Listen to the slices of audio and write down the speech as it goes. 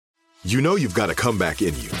You know you've got a comeback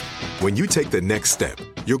in you. When you take the next step,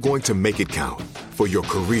 you're going to make it count for your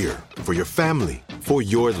career, for your family, for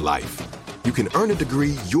your life. You can earn a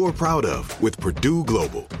degree you're proud of with Purdue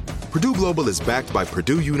Global. Purdue Global is backed by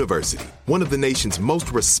Purdue University, one of the nation's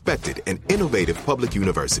most respected and innovative public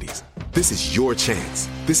universities. This is your chance.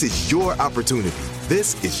 This is your opportunity.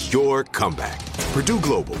 This is your comeback. Purdue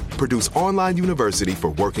Global, Purdue's online university for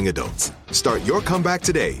working adults. Start your comeback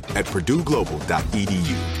today at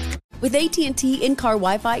purdueglobal.edu. With AT&T in-car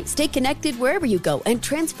Wi-Fi, stay connected wherever you go and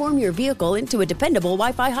transform your vehicle into a dependable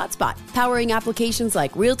Wi-Fi hotspot. Powering applications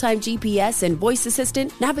like real-time GPS and voice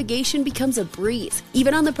assistant, navigation becomes a breeze.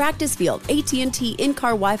 Even on the practice field, AT&T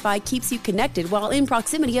in-car Wi-Fi keeps you connected while in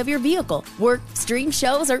proximity of your vehicle. Work, stream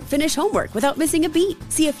shows, or finish homework without missing a beat.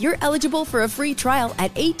 See if you're eligible for a free trial at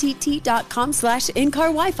att.com/in-car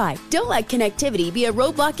Wi-Fi. Don't let connectivity be a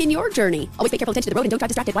roadblock in your journey. Always pay careful attention to the road and don't drive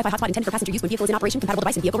distracted. Wi-Fi hotspot intended for passenger use when vehicle is in operation. Compatible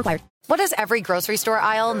device and vehicle required. What does every grocery store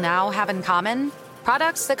aisle now have in common?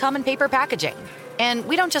 Products that come in paper packaging. And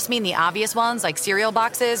we don't just mean the obvious ones like cereal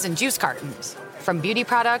boxes and juice cartons. From beauty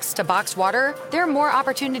products to boxed water, there are more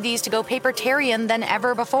opportunities to go papertarian than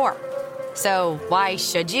ever before. So why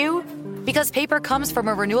should you? Because paper comes from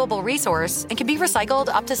a renewable resource and can be recycled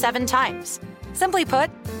up to 7 times. Simply put,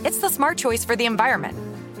 it's the smart choice for the environment.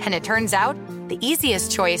 And it turns out, the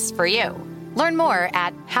easiest choice for you. Learn more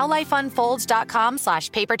at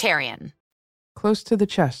howlifeunfolds.com/papertarian. Close to the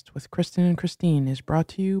Chest with Kristen and Christine is brought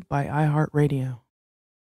to you by iHeartRadio.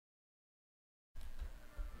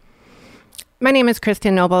 My name is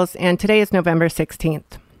Kristen Nobles, and today is November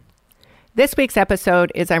 16th. This week's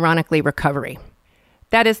episode is ironically recovery.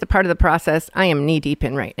 That is the part of the process I am knee-deep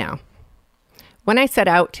in right now. When I set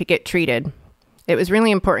out to get treated, it was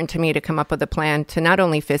really important to me to come up with a plan to not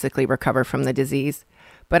only physically recover from the disease,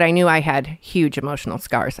 but I knew I had huge emotional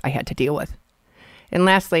scars I had to deal with. And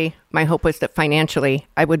lastly, my hope was that financially,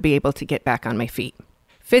 I would be able to get back on my feet.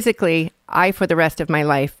 Physically, I, for the rest of my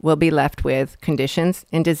life, will be left with conditions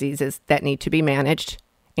and diseases that need to be managed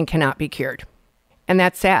and cannot be cured. And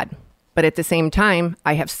that's sad. But at the same time,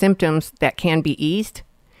 I have symptoms that can be eased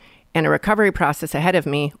and a recovery process ahead of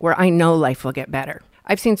me where I know life will get better.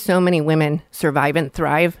 I've seen so many women survive and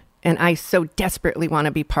thrive, and I so desperately want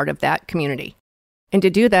to be part of that community. And to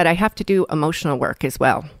do that, I have to do emotional work as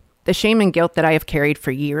well. The shame and guilt that I have carried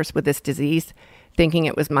for years with this disease, thinking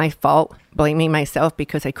it was my fault, blaming myself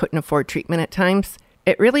because I couldn't afford treatment at times,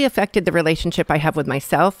 it really affected the relationship I have with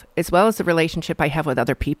myself, as well as the relationship I have with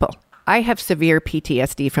other people. I have severe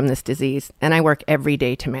PTSD from this disease, and I work every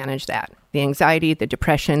day to manage that. The anxiety, the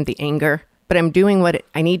depression, the anger. But I'm doing what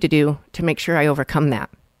I need to do to make sure I overcome that.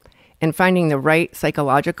 And finding the right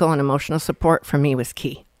psychological and emotional support for me was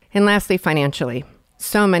key. And lastly, financially.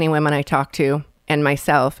 So many women I talk to, and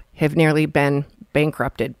myself, have nearly been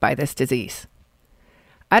bankrupted by this disease.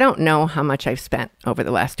 I don't know how much I've spent over the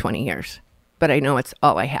last 20 years, but I know it's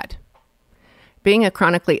all I had. Being a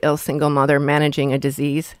chronically ill single mother managing a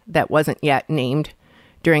disease that wasn't yet named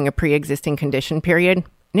during a pre-existing condition period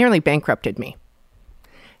nearly bankrupted me.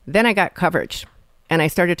 Then I got coverage, and I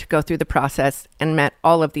started to go through the process and met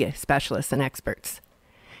all of the specialists and experts.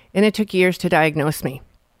 And it took years to diagnose me.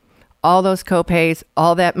 All those copays,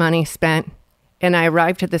 all that money spent, and I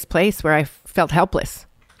arrived at this place where I felt helpless,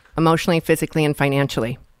 emotionally, physically, and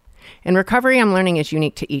financially. And recovery, I'm learning, is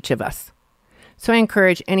unique to each of us. So I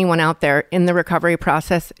encourage anyone out there in the recovery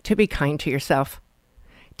process to be kind to yourself.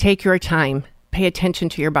 Take your time, pay attention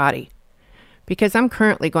to your body, because I'm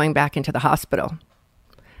currently going back into the hospital.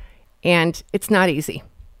 And it's not easy,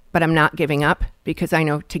 but I'm not giving up because I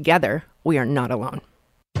know together we are not alone.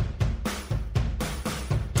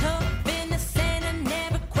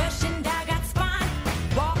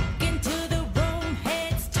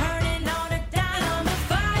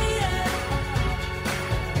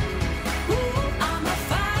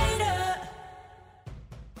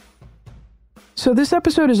 So this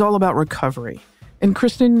episode is all about recovery. And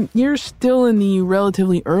Kristen, you're still in the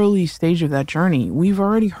relatively early stage of that journey. We've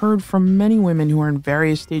already heard from many women who are in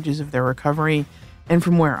various stages of their recovery. And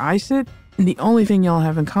from where I sit, the only thing y'all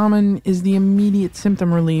have in common is the immediate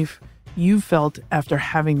symptom relief you've felt after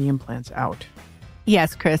having the implants out.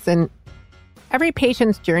 Yes, Chris, and every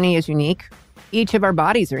patient's journey is unique. Each of our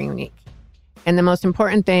bodies are unique. And the most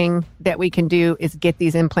important thing that we can do is get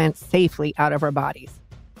these implants safely out of our bodies.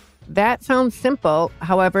 That sounds simple.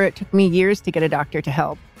 However, it took me years to get a doctor to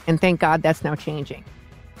help. And thank God that's now changing.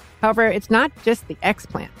 However, it's not just the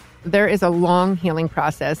explant. There is a long healing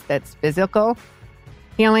process that's physical,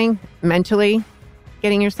 healing, mentally,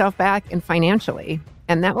 getting yourself back, and financially.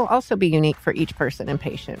 And that will also be unique for each person and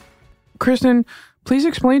patient. Kristen, please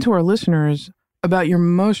explain to our listeners about your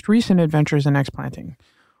most recent adventures in explanting.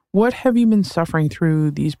 What have you been suffering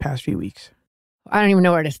through these past few weeks? I don't even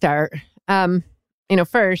know where to start.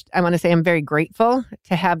 First, I want to say I'm very grateful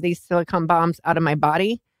to have these silicone bombs out of my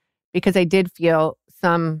body because I did feel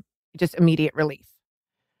some just immediate relief.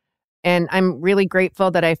 And I'm really grateful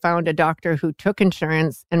that I found a doctor who took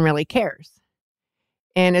insurance and really cares.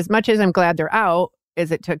 And as much as I'm glad they're out,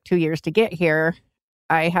 as it took 2 years to get here,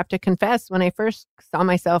 I have to confess, when I first saw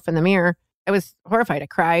myself in the mirror, I was horrified. I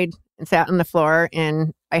cried and sat on the floor,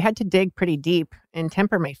 and I had to dig pretty deep and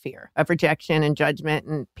temper my fear of rejection and judgment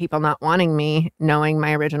and people not wanting me, knowing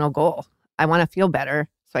my original goal. I want to feel better,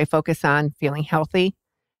 so I focus on feeling healthy,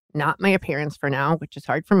 not my appearance for now, which is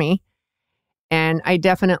hard for me. And I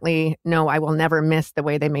definitely know I will never miss the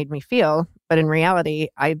way they made me feel. But in reality,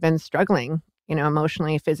 I've been struggling,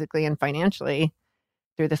 emotionally, physically, and financially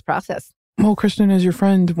through this process. Well, Kristen, as your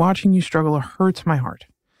friend, watching you struggle hurts my heart.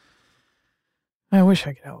 I wish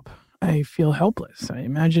I could help. I feel helpless. I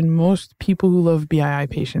imagine most people who love BII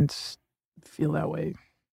patients feel that way.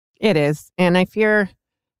 It is. And I fear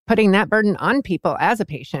putting that burden on people as a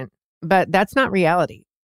patient. But that's not reality.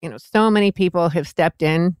 So many people have stepped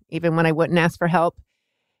in, even when I wouldn't ask for help,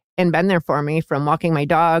 and been there for me, from walking my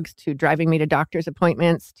dogs to driving me to doctor's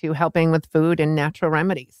appointments to helping with food and natural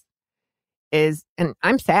remedies. And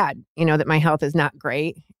I'm sad, that my health is not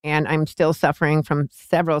great, and I'm still suffering from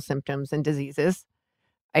several symptoms and diseases.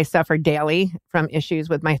 I suffer daily from issues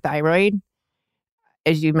with my thyroid.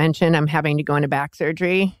 As you mentioned, I'm having to go into back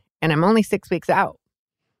surgery, and I'm only 6 weeks out.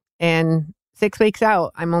 And 6 weeks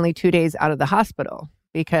out, I'm only 2 days out of the hospital,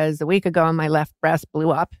 because a week ago, my left breast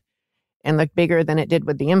blew up and looked bigger than it did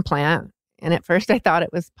with the implant. And at first I thought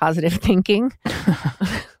it was positive thinking,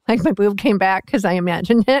 like my boob came back because I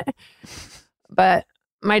imagined it. But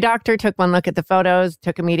my doctor took one look at the photos,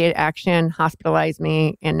 took immediate action, hospitalized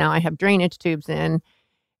me, and now I have drainage tubes in.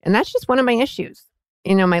 And that's just one of my issues.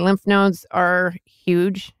 My lymph nodes are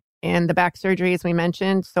huge, and the back surgery, as we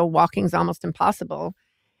mentioned, so walking's almost impossible.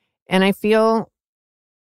 And I feel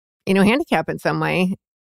handicapped in some way,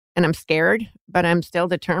 and I'm scared, but I'm still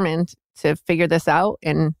determined to figure this out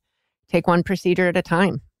and take one procedure at a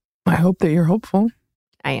time. I hope that you're hopeful.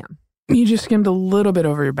 I am. You just skimmed a little bit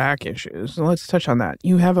over your back issues. So let's touch on that.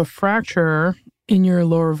 You have a fracture in your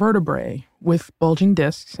lower vertebrae with bulging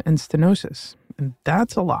discs and stenosis, and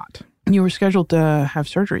that's a lot. You were scheduled to have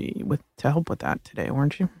surgery to help with that today,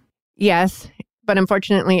 weren't you? Yes, but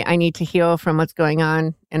unfortunately, I need to heal from what's going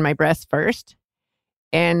on in my breast first.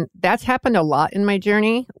 And that's happened a lot in my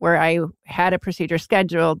journey, where I had a procedure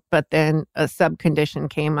scheduled, but then a sub-condition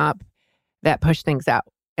came up that pushed things out.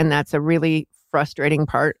 And that's a really frustrating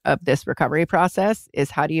part of this recovery process,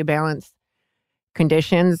 is how do you balance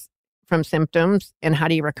conditions from symptoms and how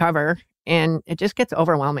do you recover? And it just gets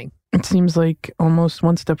overwhelming. It seems like almost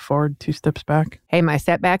one step forward, 2 steps back. Hey, my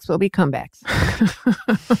setbacks will be comebacks.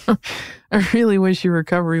 I really wish your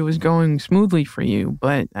recovery was going smoothly for you,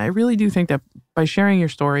 but I really do think that by sharing your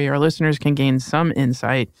story, our listeners can gain some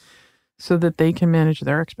insight so that they can manage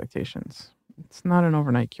their expectations. It's not an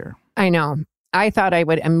overnight cure. I know. I thought I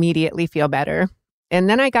would immediately feel better. And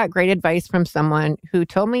then I got great advice from someone who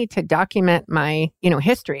told me to document my,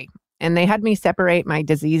 history. And they had me separate my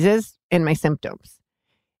diseases and my symptoms.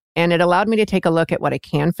 And it allowed me to take a look at what I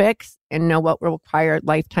can fix and know what will require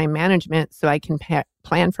lifetime management so I can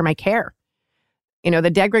plan for my care. The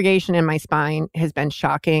degradation in my spine has been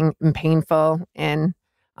shocking and painful. And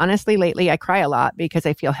honestly, lately I cry a lot because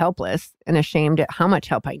I feel helpless and ashamed at how much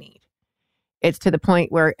help I need. It's to the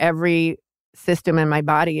point where every system in my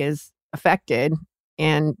body is affected.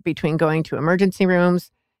 And between going to emergency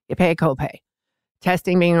rooms, you pay a copay.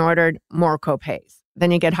 Testing being ordered, more copays.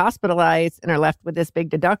 Then you get hospitalized and are left with this big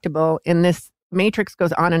deductible, and this matrix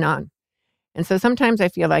goes on and on. And so sometimes I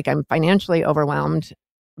feel like I'm financially overwhelmed,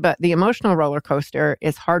 but the emotional roller coaster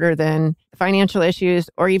is harder than the financial issues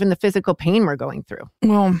or even the physical pain we're going through.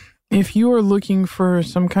 Well, if you are looking for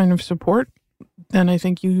some kind of support, then I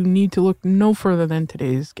think you need to look no further than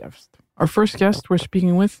today's guest. Our first guest we're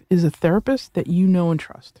speaking with is a therapist that you know and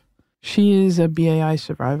trust. She is a BII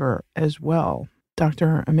survivor as well,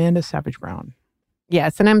 Dr. Amanda Savage Brown.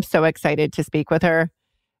 Yes, and I'm so excited to speak with her.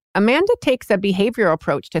 Amanda takes a behavioral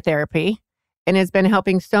approach to therapy and has been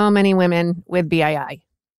helping so many women with BII.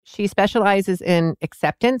 She specializes in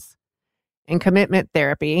acceptance and commitment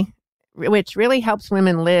therapy, which really helps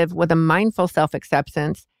women live with a mindful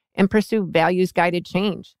self-acceptance and pursue values-guided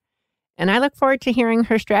change. And I look forward to hearing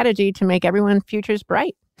her strategy to make everyone's futures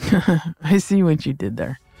bright. I see what you did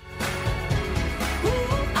there.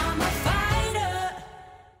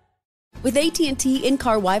 With AT&T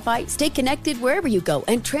in-car Wi-Fi, stay connected wherever you go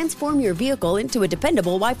and transform your vehicle into a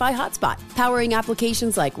dependable Wi-Fi hotspot. Powering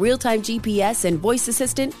applications like real-time GPS and voice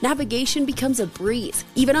assistant, navigation becomes a breeze.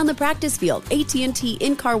 Even on the practice field, AT&T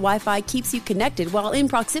in-car Wi-Fi keeps you connected while in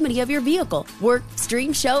proximity of your vehicle. Work,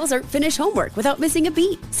 stream shows, or finish homework without missing a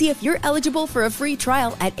beat. See if you're eligible for a free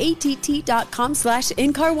trial at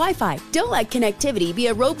att.com/in-car Wi-Fi. Don't let connectivity be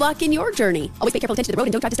a roadblock in your journey. Always pay careful attention to the road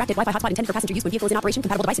and don't drive distracted. Wi-Fi hotspot intended for passenger use when vehicle is in operation.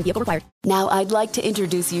 Compatible device and vehicle required. Now I'd like to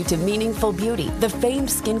introduce you to Meaningful Beauty, the famed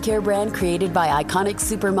skincare brand created by iconic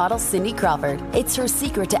supermodel Cindy Crawford. It's her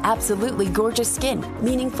secret to absolutely gorgeous skin.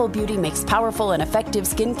 Meaningful Beauty makes powerful and effective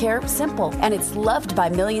skincare simple, and it's loved by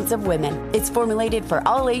millions of women. It's formulated for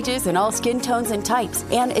all ages and all skin tones and types,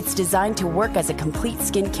 and it's designed to work as a complete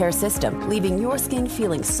skincare system, leaving your skin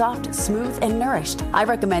feeling soft, smooth, and nourished. I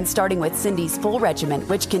recommend starting with Cindy's full regimen,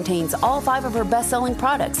 which contains all 5 of her best-selling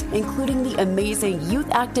products, including the amazing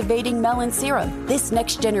youth-activating Melon Serum. This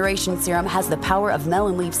next-generation serum has the power of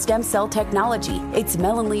melon leaf stem cell technology. It's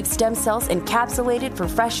melon leaf stem cells encapsulated for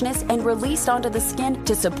freshness and released onto the skin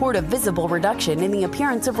to support a visible reduction in the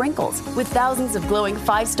appearance of wrinkles. With thousands of glowing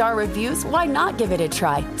 5-star reviews, why not give it a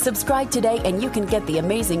try? Subscribe today and you can get the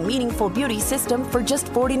amazing Meaningful Beauty system for just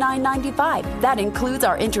 $49.95. That includes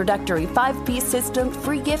our introductory 5-piece system,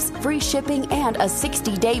 free gifts, free shipping, and a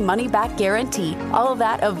 60-day money-back guarantee. All of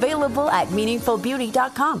that available at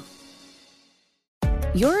meaningfulbeauty.com.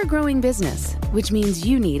 You're a growing business, which means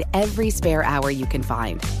you need every spare hour you can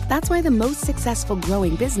find. That's why the most successful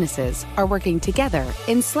growing businesses are working together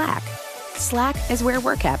in Slack. Slack is where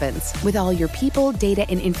work happens, with all your people, data,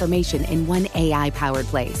 and information in one AI-powered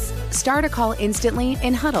place. Start a call instantly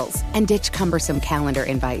in huddles and ditch cumbersome calendar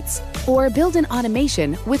invites. Or build an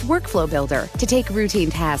automation with Workflow Builder to take routine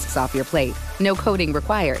tasks off your plate. No coding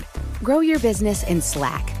required. Grow your business in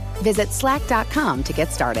Slack. Visit slack.com to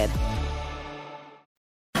get started.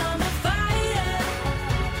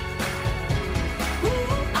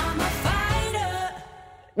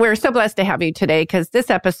 We're so blessed to have you today because this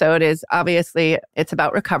episode is obviously, it's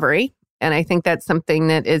about recovery. And I think that's something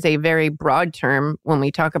that is a very broad term when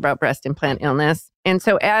we talk about breast implant illness. And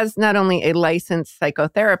so as not only a licensed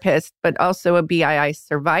psychotherapist, but also a BII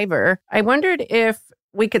survivor, I wondered if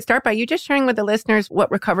we could start by you just sharing with the listeners what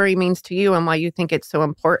recovery means to you and why you think it's so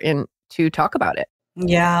important to talk about it.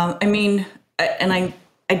 Yeah, I mean, and I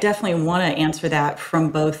definitely want to answer that from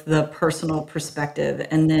both the personal perspective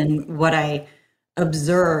and then what I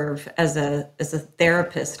observe as a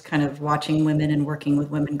therapist, kind of watching women and working with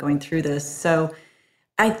women going through this. So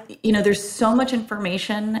there's so much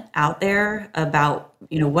information out there about,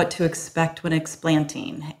 what to expect when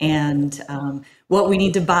explanting and what we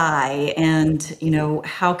need to buy and,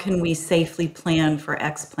 how can we safely plan for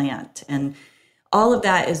explant, and all of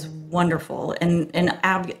that is wonderful. And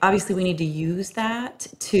obviously we need to use that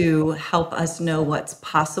to help us know what's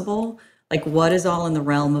possible, like what is all in the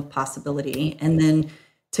realm of possibility, and then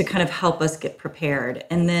to kind of help us get prepared.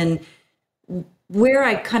 And then where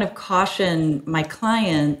I kind of caution my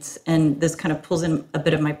clients, and this kind of pulls in a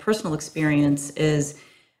bit of my personal experience, is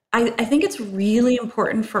I think it's really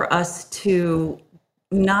important for us to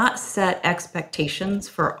not set expectations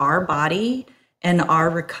for our body and our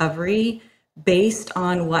recovery based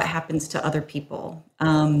on what happens to other people.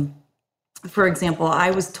 For example, I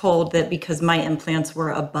was told that because my implants were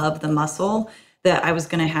above the muscle, that I was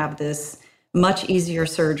going to have this much easier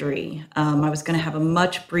surgery. I was going to have a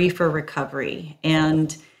much briefer recovery.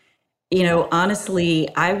 And, honestly,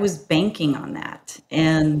 I was banking on that.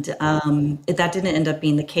 And that didn't end up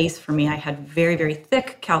being the case for me. I had very, very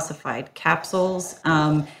thick calcified capsules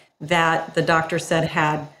that the doctor said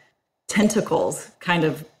had tentacles kind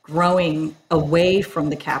of growing away from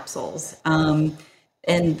the capsules. And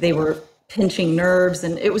they were pinching nerves,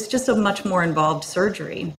 and it was just a much more involved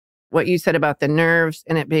surgery. What you said about the nerves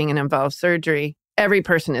and it being an involved surgery, every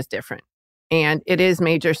person is different. And it is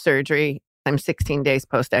major surgery. I'm 16 days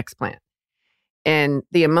post-explant. And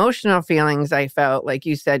the emotional feelings I felt, like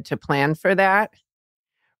you said, to plan for that,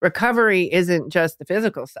 recovery isn't just the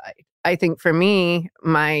physical side. I think for me,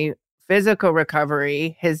 my physical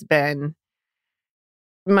recovery has been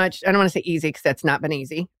much, I don't want to say easy because that's not been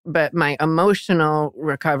easy, but my emotional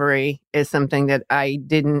recovery is something that I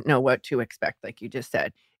didn't know what to expect, like you just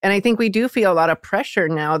said. And I think we do feel a lot of pressure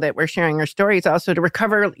now that we're sharing our stories also to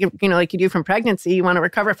recover, like you do from pregnancy. You want to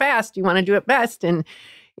recover fast. You want to do it best. And,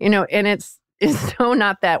 and it's so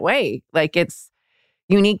not that way. Like it's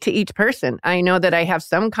unique to each person. I know that I have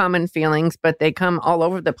some common feelings, but they come all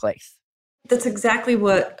over the place. That's exactly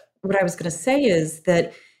what I was going to say is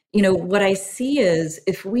that, what I see is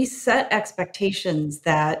if we set expectations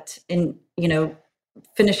that,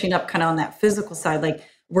 finishing up kind of on that physical side, like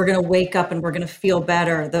we're going to wake up and we're going to feel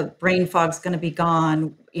better. The brain fog's going to be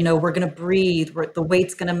gone. We're going to breathe. The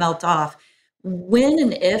weight's going to melt off. When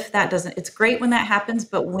and if that doesn't, it's great when that happens,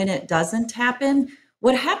 but when it doesn't happen,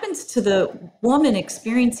 what happens to the woman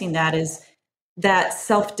experiencing that is that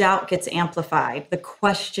self-doubt gets amplified, the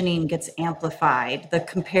questioning gets amplified, the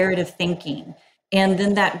comparative thinking, and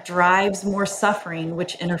then that drives more suffering,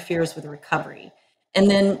 which interferes with recovery. And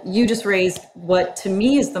then you just raised what to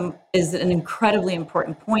me is an incredibly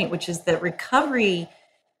important point, which is that recovery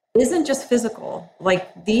isn't just physical.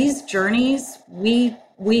 Like these journeys, we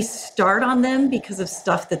start on them because of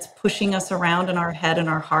stuff that's pushing us around in our head and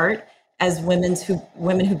our heart as women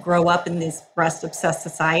who grow up in this breast obsessed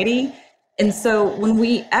society. And so when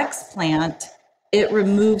we explant, it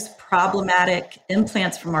removes problematic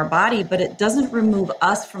implants from our body, but it doesn't remove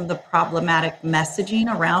us from the problematic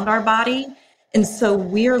messaging around our body. And so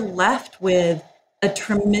we're left with a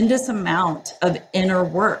tremendous amount of inner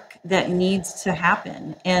work that needs to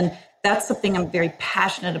happen. And that's something I'm very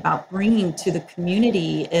passionate about bringing to the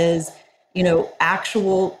community is,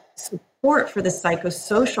 actual support for the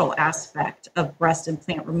psychosocial aspect of breast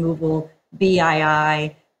implant removal,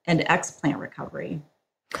 BII, and explant recovery.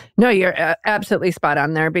 No, you're absolutely spot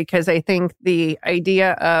on there, because I think the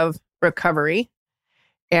idea of recovery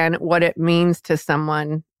and what it means to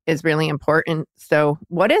someone is really important. So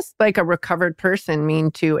what does like a recovered person mean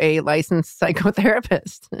to a licensed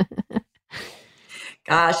psychotherapist?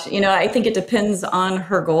 Gosh, I think it depends on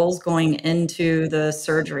her goals going into the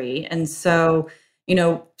surgery. And so,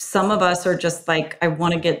 some of us are just like, I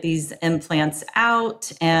want to get these implants out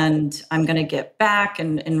and I'm going to get back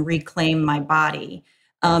and reclaim my body.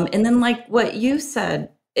 And then like what you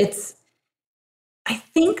said, I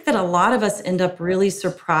think that a lot of us end up really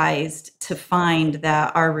surprised to find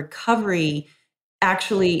that our recovery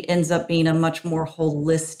actually ends up being a much more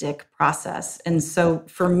holistic process. And so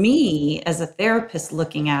for me, as a therapist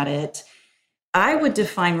looking at it, I would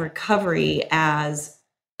define recovery as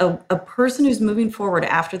a person who's moving forward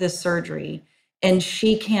after this surgery, and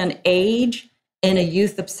she can age in a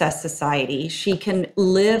youth-obsessed society. She can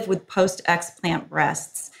live with post-explant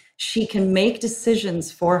breasts. She can make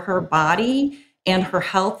decisions for her body and her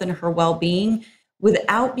health and her well-being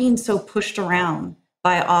without being so pushed around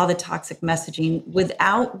by all the toxic messaging,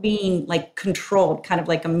 without being like controlled, kind of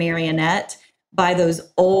like a marionette by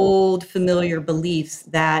those old familiar beliefs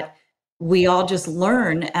that we all just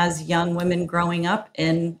learn as young women growing up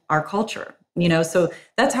in our culture. So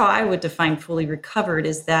that's how I would define fully recovered,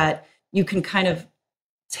 is that you can kind of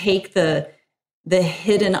take the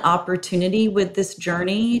hidden opportunity with this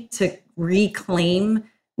journey to reclaim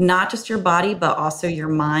not just your body, but also your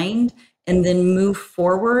mind, and then move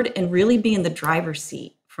forward and really be in the driver's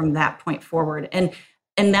seat from that point forward. And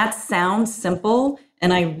that sounds simple.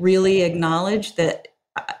 And I really acknowledge that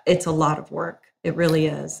it's a lot of work. It really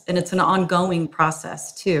is. And it's an ongoing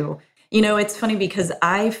process too. It's funny because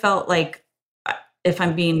I felt like, if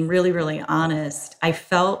I'm being really, really honest, I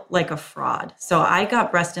felt like a fraud. So I got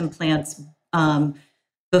breast implants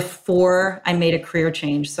before I made a career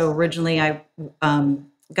change. So originally I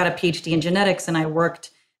got a PhD in genetics, and I worked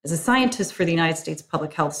as a scientist for the United States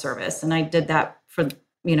Public Health Service. And I did that for,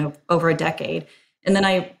 over a decade. And then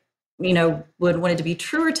I, wanted to be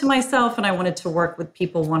truer to myself, and I wanted to work with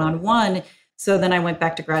people one-on-one. So then I went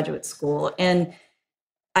back to graduate school, and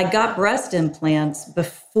I got breast implants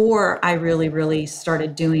before I really, really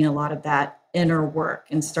started doing a lot of that inner work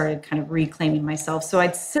and started kind of reclaiming myself. So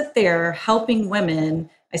I'd sit there helping women.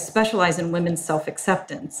 I specialize in women's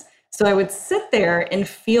self-acceptance. So I would sit there and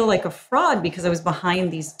feel like a fraud because I was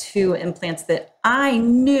behind these 2 implants that I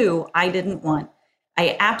knew I didn't want.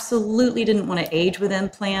 I absolutely didn't want to age with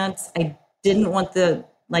implants. I didn't want the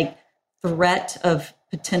threat of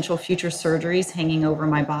potential future surgeries hanging over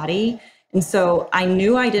my body. And so I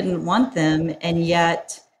knew I didn't want them, and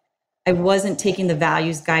yet I wasn't taking the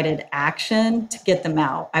values guided action to get them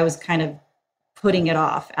out. I was kind of putting it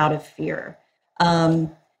off out of fear.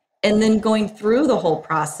 And then going through the whole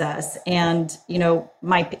process, and,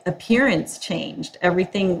 my appearance changed,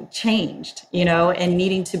 everything changed, and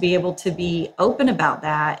needing to be able to be open about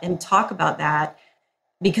that and talk about that,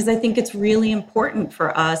 because I think it's really important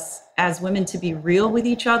for us as women to be real with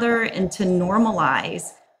each other and to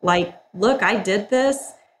normalize, like, look, I did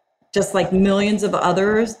this, just like millions of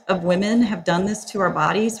others of women have done this to our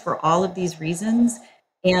bodies for all of these reasons.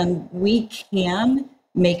 And we can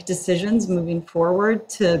make decisions moving forward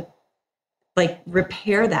to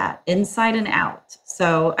repair that inside and out.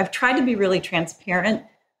 So I've tried to be really transparent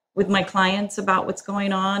with my clients about what's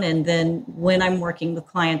going on. And then when I'm working with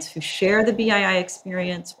clients who share the BII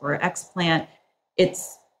experience or explant,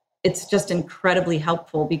 it's just incredibly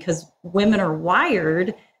helpful because women are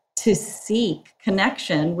wired to seek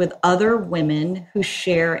connection with other women who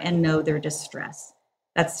share and know their distress.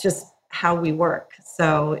 That's just how we work.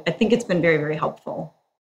 So I think it's been very, very helpful.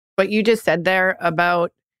 What you just said there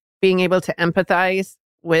about being able to empathize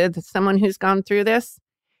with someone who's gone through this,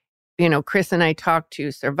 Chris and I talked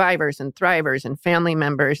to survivors and thrivers and family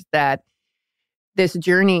members that this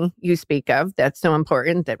journey you speak of, that's so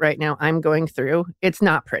important that right now I'm going through, it's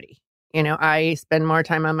not pretty. I spend more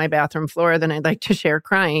time on my bathroom floor than I'd like to share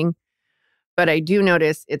crying, but I do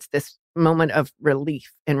notice it's this moment of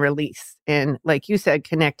relief and release. And like you said,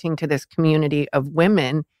 connecting to this community of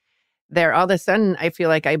women there, all of a sudden, I feel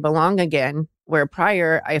like I belong again, where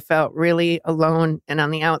prior I felt really alone and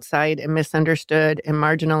on the outside and misunderstood and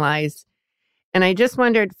marginalized. And I just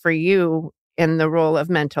wondered for you in the role of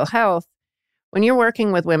mental health, when you're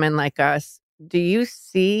working with women like us, do you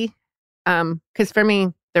see, because for me,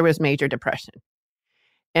 there was major depression.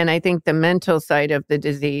 And I think the mental side of the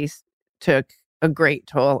disease took a great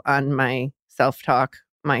toll on my self-talk,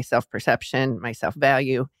 my self-perception, my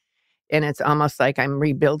self-value. And it's almost like I'm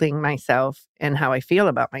rebuilding myself and how I feel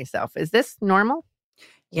about myself. Is this normal?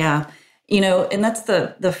 Yeah. And that's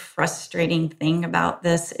the frustrating thing about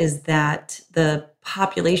this is that the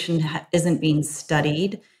population isn't being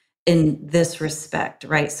studied in this respect,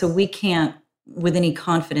 right? So we can't with any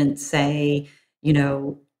confidence say,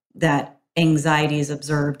 that anxiety is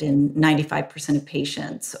observed in 95% of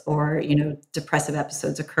patients or, depressive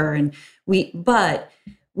episodes occur. But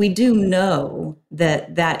we do know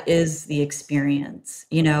that is the experience,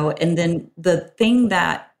 and then the thing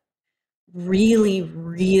that really,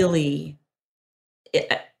 really,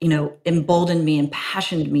 emboldened me,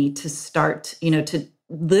 impassioned me to start, to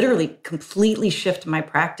literally completely shift my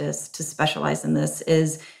practice to specialize in this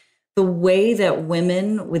is the way that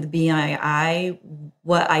women with BII,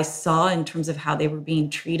 what I saw in terms of how they were being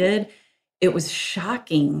treated, it was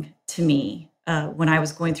shocking to me when I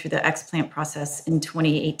was going through the explant process in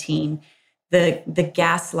 2018. The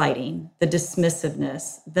gaslighting, the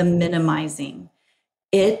dismissiveness, the minimizing,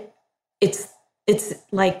 it's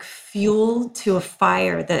like fuel to a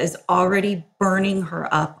fire that is already burning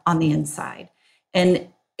her up on the inside. And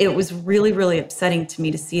it was really, really upsetting to me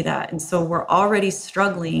to see that. And so we're already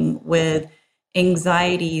struggling with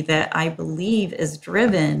anxiety that I believe is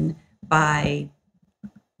driven by,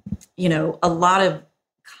 a lot of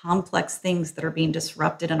complex things that are being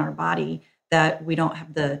disrupted in our body that we don't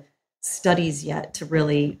have the studies yet to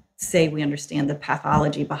really say we understand the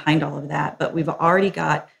pathology behind all of that. But we've already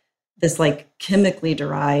got this like chemically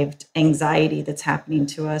derived anxiety that's happening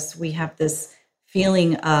to us. We have this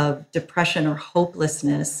feeling of depression or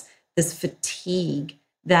hopelessness, this fatigue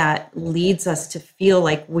that leads us to feel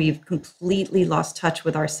like we've completely lost touch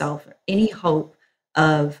with ourselves, any hope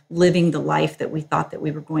of living the life that we thought that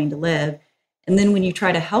we were going to live. And then when you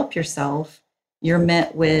try to help yourself, you're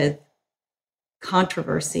met with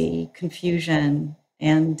controversy, confusion,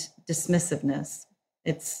 and dismissiveness.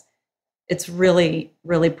 It's really,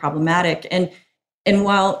 really problematic. And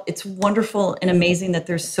while it's wonderful and amazing that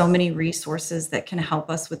there's so many resources that can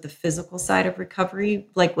help us with the physical side of recovery,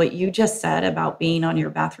 like what you just said about being on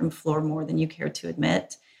your bathroom floor more than you care to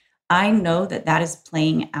admit, I know that is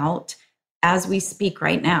playing out as we speak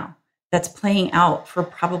right now. That's playing out for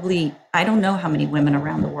probably, I don't know how many women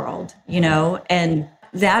around the world, and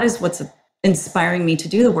that is what's inspiring me to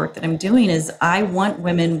do the work that I'm doing is I want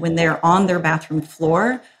women when they're on their bathroom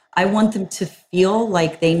floor, I want them to feel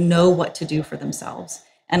like they know what to do for themselves.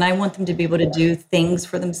 And I want them to be able to do things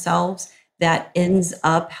for themselves that ends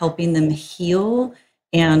up helping them heal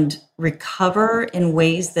and recover in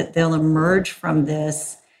ways that they'll emerge from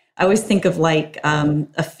this. I always think of like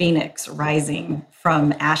a phoenix rising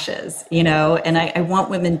from ashes, and I want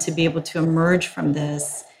women to be able to emerge from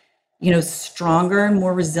this, stronger and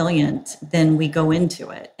more resilient than we go into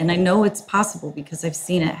it. And I know it's possible because I've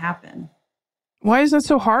seen it happen. Why is that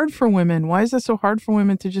so hard for women? Why is that so hard for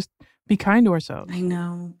women to just be kind to ourselves? I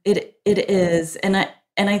know it is. And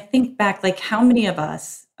I think back, like how many of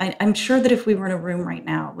us, I'm sure that if we were in a room right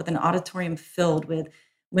now with an auditorium filled with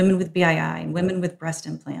women with BII and women with breast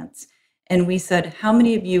implants, and we said, how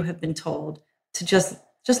many of you have been told to just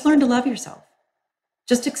learn to love yourself?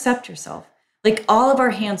 Just accept yourself. Like all of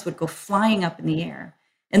our hands would go flying up in the air.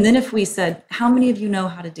 And then if we said, how many of you know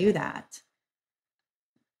how to do that?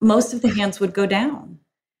 Most of the hands would go down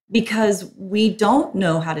because we don't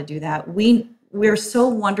know how to do that. We're so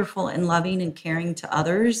wonderful and loving and caring to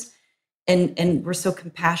others, and we're so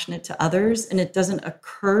compassionate to others, and it doesn't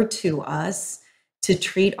occur to us to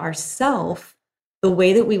treat ourselves the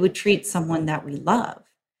way that we would treat someone that we love.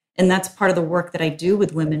 And that's part of the work that I do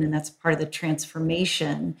with women. And that's part of the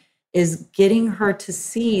transformation, is getting her to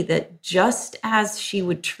see that just as she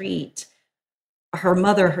would treat her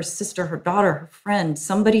mother, her sister, her daughter, her friend,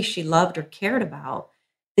 somebody she loved or cared about,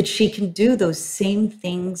 that she can do those same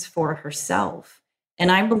things for herself.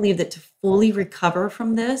 And I believe that to fully recover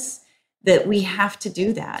from this, that we have to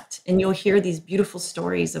do that. And you'll hear these beautiful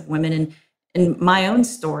stories of women. And in my own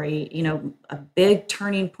story, a big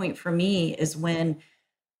turning point for me is when,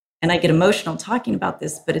 and I get emotional talking about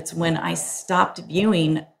this, but it's when I stopped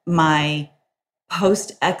viewing my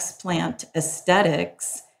post-explant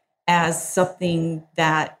aesthetics as something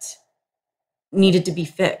that needed to be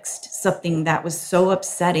fixed, something that was so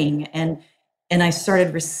upsetting. And I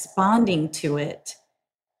started responding to it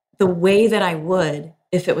the way that I would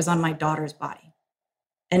if it was on my daughter's body.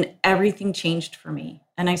 And everything changed for me.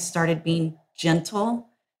 And I started being gentle.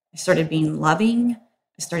 I started being loving.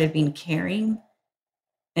 I started being caring.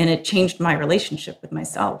 And it changed my relationship with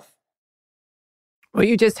myself. Well,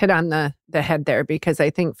 you just hit on the head there, because I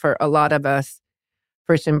think for a lot of us,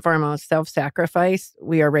 first and foremost, self-sacrifice.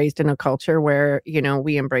 We are raised in a culture where,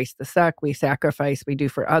 we embrace the suck, we sacrifice, we do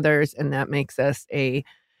for others, and that makes us an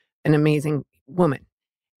amazing woman.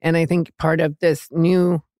 And I think part of this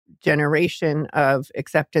new generation of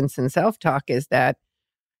acceptance and self-talk is that,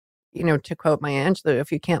 to quote Maya Angelou,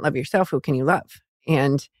 if you can't love yourself, who can you love?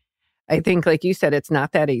 And I think, like you said, it's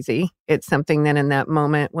not that easy. It's something that in that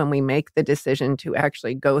moment when we make the decision to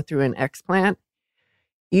actually go through an explant,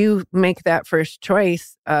 you make that first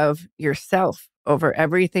choice of yourself over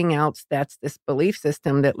everything else. That's this belief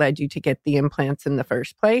system that led you to get the implants in the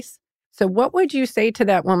first place. So what would you say to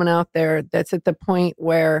that woman out there that's at the point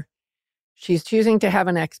where she's choosing to have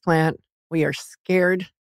an explant? We are scared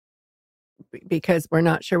because we're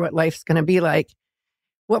not sure what life's going to be like.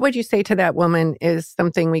 What would you say to that woman is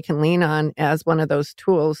something we can lean on as one of those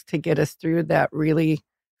tools to get us through that really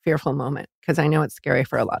fearful moment? Because I know it's scary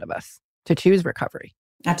for a lot of us to choose recovery.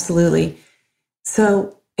 Absolutely.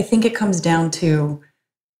 So I think it comes down to,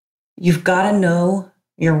 you've got to know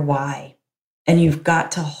your why, and you've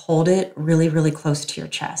got to hold it really, really close to your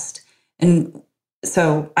chest. And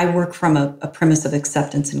so I work from a premise of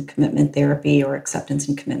acceptance and commitment therapy, or acceptance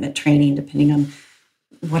and commitment training, depending on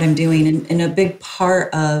what I'm doing. And a big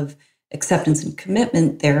part of acceptance and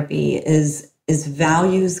commitment therapy is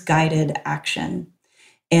values guided action.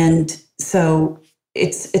 And so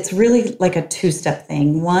it's really like a two-step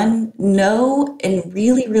thing. One, know and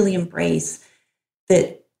really, really embrace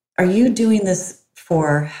that. Are you doing this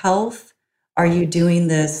for health? Are you doing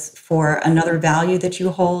this for another value that you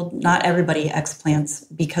hold? Not everybody explants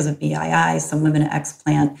because of BII. Some women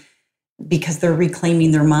explant because they're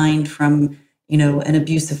reclaiming their mind from, an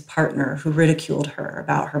abusive partner who ridiculed her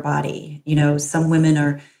about her body. Some women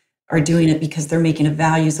are doing it because they're making a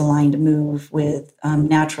values-aligned move with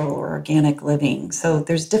natural or organic living. So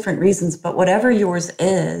there's different reasons, but whatever yours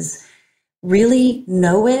is, really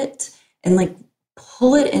know it and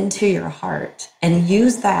pull it into your heart and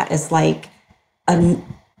use that as like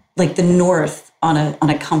the north on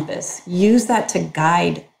a compass. Use that to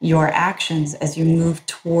guide your actions as you move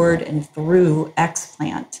toward and through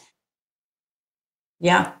explant.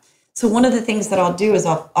 Yeah. So one of the things that I'll do is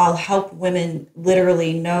I'll help women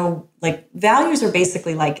literally know, values are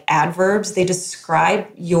basically like adverbs. They describe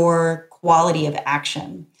your quality of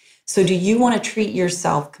action. So do you want to treat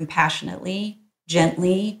yourself compassionately,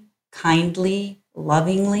 gently, kindly,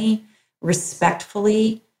 lovingly,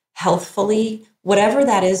 respectfully, healthfully, whatever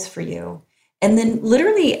that is for you? And then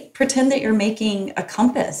literally pretend that you're making a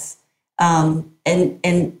compass.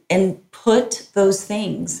 And put those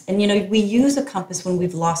things. And, we use a compass when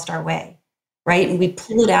we've lost our way, right? And we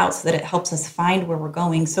pull it out so that it helps us find where we're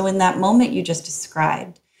going. So in that moment you just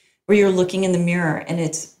described, where you're looking in the mirror and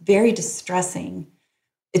it's very distressing,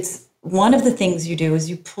 it's one of the things you do is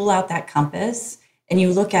you pull out that compass and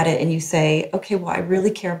you look at it and you say, okay, well, I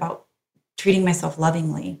really care about treating myself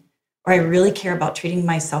lovingly, or I really care about treating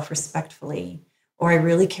myself respectfully, or I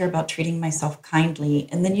really care about treating myself kindly.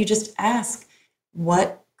 And then you just ask,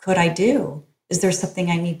 what could I do? Is there something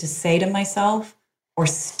I need to say to myself or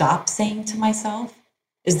stop saying to myself?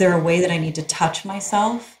 Is there a way that I need to touch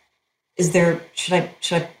myself? Should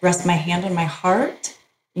I rest my hand on my heart?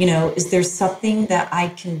 Is there something that I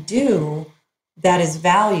can do that is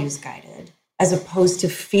values guided, as opposed to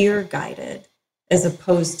fear guided, as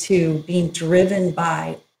opposed to being driven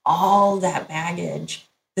by all that baggage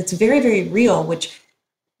that's very, very real, which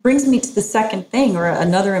brings me to the second thing, or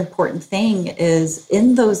another important thing, is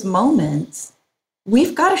in those moments,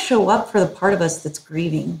 we've got to show up for the part of us that's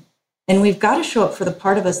grieving. And we've got to show up for the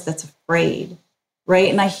part of us that's afraid. right?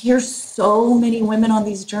 And I hear so many women on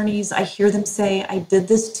these journeys, I hear them say, I did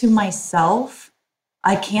this to myself.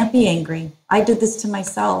 I can't be angry. I did this to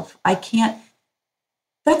myself. I can't.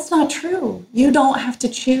 That's not true. You don't have to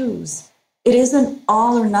choose. It isn't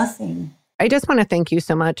all or nothing. I just want to thank you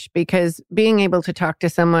so much, because being able to talk to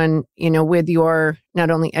someone, with your not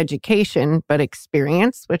only education, but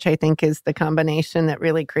experience, which I think is the combination that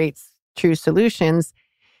really creates true solutions,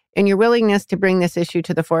 and your willingness to bring this issue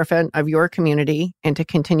to the forefront of your community and to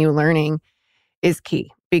continue learning is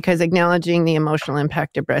key, because acknowledging the emotional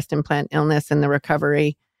impact of breast implant illness and the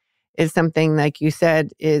recovery is something, like you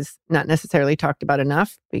said, is not necessarily talked about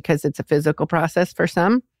enough, because it's a physical process for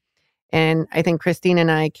some. And I think Christine and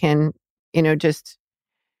I can,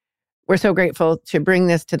 we're so grateful to bring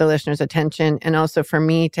this to the listeners' attention. And also for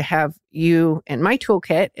me to have you in my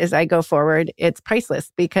toolkit as I go forward, it's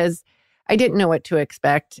priceless, because I didn't know what to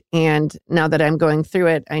expect. And now that I'm going through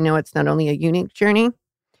it, I know it's not only a unique journey,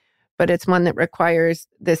 but it's one that requires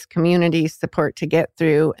this community support to get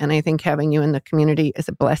through. And I think having you in the community is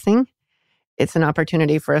a blessing. It's an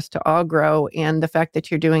opportunity for us to all grow. And the fact that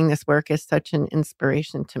you're doing this work is such an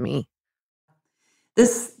inspiration to me.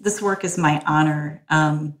 This work is my honor.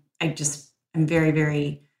 I'm very,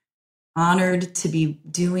 very honored to be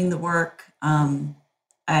doing the work.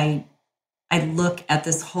 I look at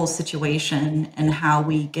this whole situation and how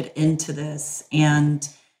we get into this and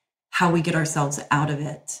how we get ourselves out of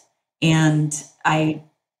it. And I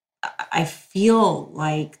feel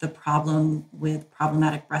like the problem with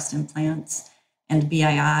problematic breast implants and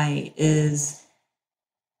BII is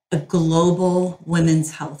a global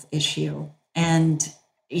women's health issue. And,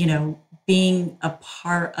 being a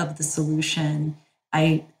part of the solution,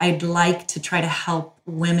 I'd like to try to help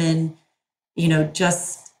women,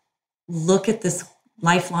 just look at this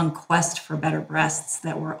lifelong quest for better breasts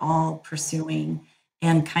that we're all pursuing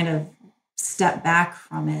and kind of step back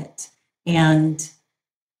from it and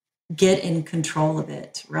get in control of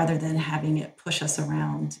it rather than having it push us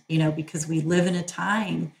around, because we live in a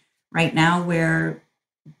time right now where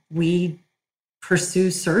we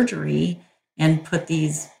pursue surgery and put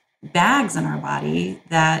these bags in our body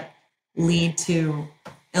that lead to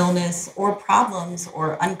illness or problems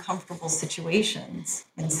or uncomfortable situations.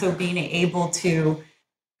 And so being able to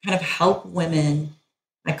kind of help women,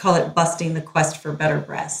 I call it busting the quest for better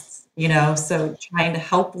breasts, so trying to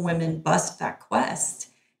help women bust that quest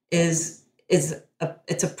it's a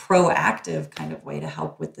proactive kind of way to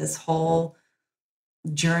help with this whole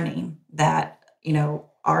journey that,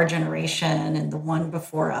 our generation and the one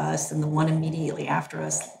before us and the one immediately after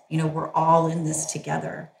us, we're all in this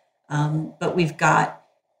together. But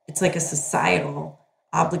it's like a societal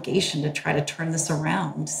obligation to try to turn this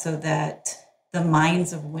around so that the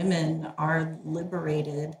minds of women are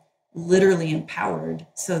liberated, literally empowered,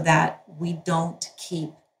 so that we don't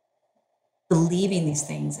keep believing these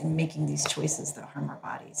things and making these choices that harm our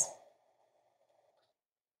bodies.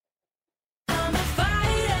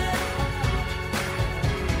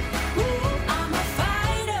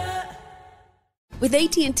 With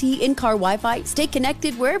AT&T in-car Wi-Fi, stay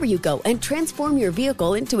connected wherever you go and transform your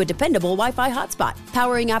vehicle into a dependable Wi-Fi hotspot.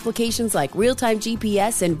 Powering applications like real-time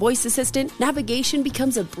GPS and voice assistant, navigation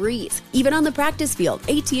becomes a breeze. Even on the practice field,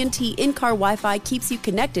 AT&T in-car Wi-Fi keeps you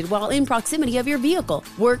connected while in proximity of your vehicle.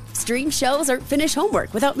 Work, stream shows, or finish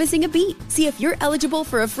homework without missing a beat. See if you're eligible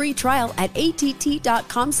for a free trial at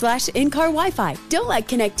att.com/in-car Wi-Fi. Don't let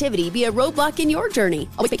connectivity be a roadblock in your journey.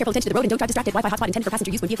 Always pay careful attention to the road and don't drive distracted. Wi-Fi hotspot intended for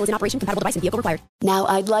passenger use when vehicle is in operation. Compatible device and vehicle required. Now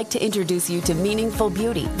I'd like to introduce you to Meaningful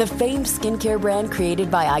Beauty, the famed skincare brand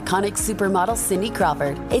created by iconic supermodel Cindy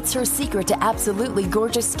Crawford. It's her secret to absolutely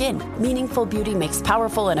gorgeous skin. Meaningful Beauty makes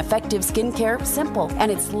powerful and effective skincare simple,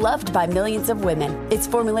 and it's loved by millions of women. It's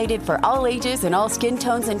formulated for all ages and all skin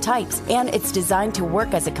tones and types, and it's designed to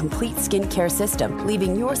work as a complete skincare system,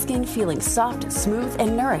 leaving your skin feeling soft, smooth,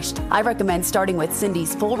 and nourished. I recommend starting with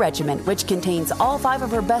Cindy's full regimen, which contains all 5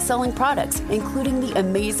 of her best-selling products, including the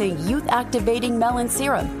amazing youth-activating Melon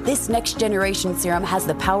Serum. This next-generation serum has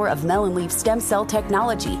the power of melon leaf stem cell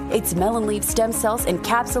technology. It's melon leaf stem cells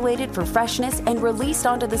encapsulated for freshness and released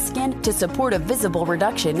onto the skin to support a visible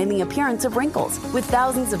reduction in the appearance of wrinkles. With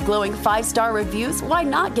thousands of glowing 5-star reviews, why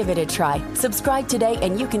not give it a try? Subscribe today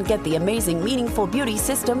and you can get the amazing Meaningful Beauty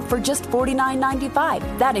system for just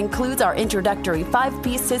 $49.95. That includes our introductory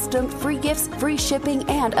 5-piece system, free gifts, free shipping,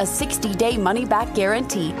 and a 60-day money-back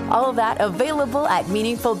guarantee. All of that available at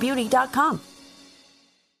meaningfulbeauty.com.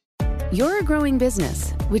 You're a growing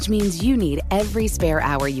business, which means you need every spare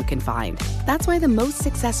hour you can find. That's why the most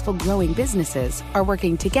successful growing businesses are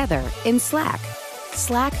working together in Slack.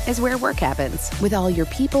 Slack is where work happens, with all your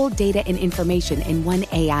people, data, and information in one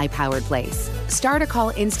AI-powered place. Start a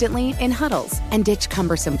call instantly in huddles and ditch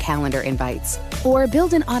cumbersome calendar invites. Or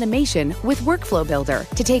build an automation with Workflow Builder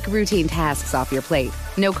to take routine tasks off your plate.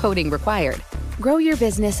 No coding required. Grow your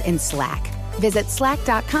business in Slack. Visit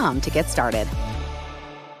slack.com to get started.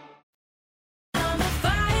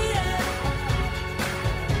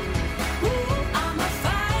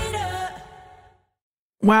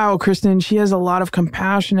 Wow, Kristen, she has a lot of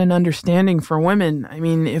compassion and understanding for women. I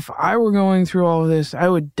mean, if I were going through all of this, I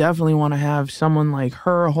would definitely want to have someone like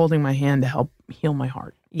her holding my hand to help heal my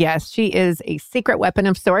heart. Yes, she is a secret weapon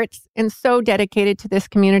of sorts and so dedicated to this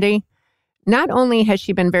community. Not only has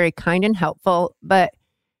she been very kind and helpful, but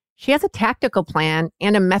she has a tactical plan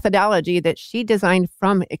and a methodology that she designed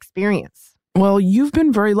from experience. Well, you've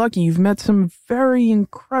been very lucky. You've met some very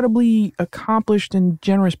incredibly accomplished and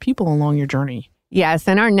generous people along your journey. Yes,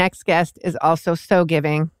 and our next guest is also so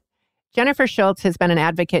giving. Jennifer Schultz has been an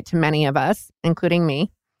advocate to many of us, including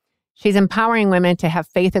me. She's empowering women to have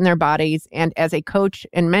faith in their bodies, and as a coach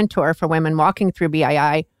and mentor for women walking through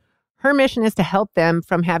BII, her mission is to help them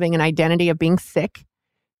from having an identity of being sick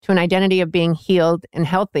to an identity of being healed and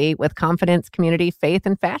healthy with confidence, community, faith,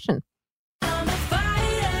 and fashion.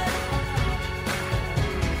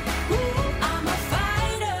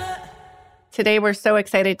 Today, we're so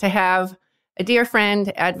excited to have a dear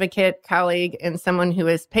friend, advocate, colleague, and someone who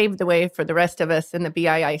has paved the way for the rest of us in the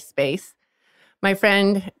BII space. My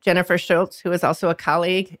friend, Jennifer Schultz, who is also a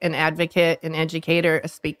colleague, an advocate, an educator, a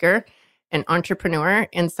speaker, an entrepreneur,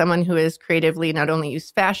 and someone who has creatively not only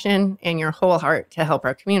used fashion and your whole heart to help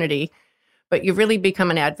our community, but you've really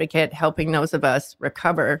become an advocate helping those of us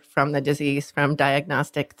recover from the disease from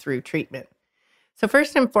diagnostic through treatment. So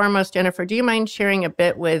first and foremost, Jennifer, do you mind sharing a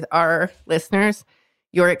bit with our listeners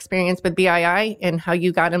your experience with BII and how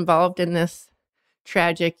you got involved in this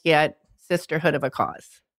tragic yet sisterhood of a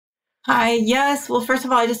cause? Hi. Yes. Well, first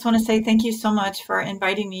of all, I just want to say thank you so much for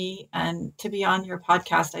inviting me and to be on your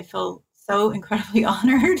podcast. I feel so incredibly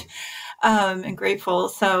honored and grateful.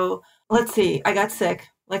 So let's see. I got sick,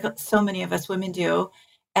 like so many of us women do,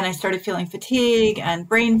 and I started feeling fatigue and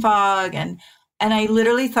brain fog, and I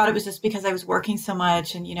literally thought it was just because I was working so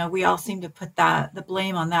much. And, you know, we all seem to put the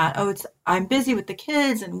blame on that. Oh, I'm busy with the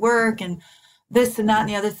kids and work and this and that and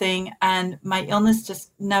the other thing. And my illness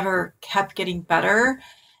just never kept getting better.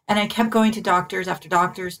 And I kept going to doctors after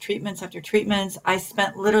doctors, treatments after treatments. I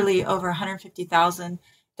spent literally over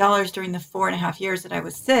 $150,000 during the 4.5 years that I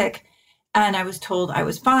was sick. And I was told I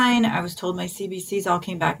was fine. I was told my CBCs all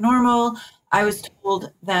came back normal. I was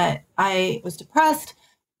told that I was depressed.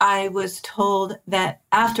 I was told that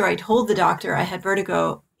after I told the doctor I had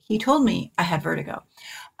vertigo, he told me I had vertigo.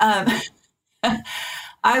 I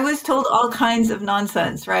was told all kinds of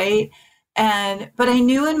nonsense, right? But I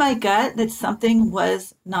knew in my gut that something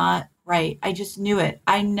was not right. I just knew it.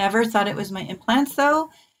 I never thought it was my implants though,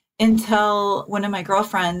 until one of my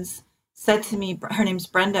girlfriends said to me, her name's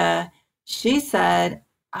Brenda, she said,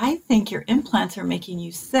 I think your implants are making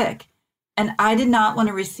you sick. And I did not want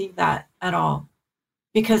to receive that at all.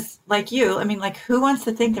 Because like you, I mean, like who wants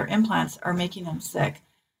to think their implants are making them sick?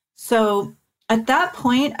 So at that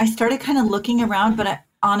point, I started kind of looking around, but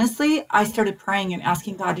honestly, I started praying and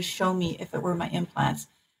asking God to show me if it were my implants.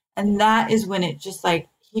 And that is when it just like,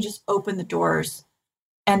 he just opened the doors.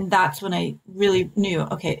 And that's when I really knew,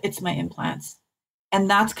 okay, it's my implants. And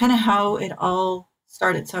that's kind of how it all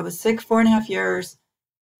started. So I was sick 4.5 years,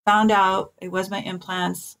 found out it was my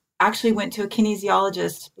implants, actually went to a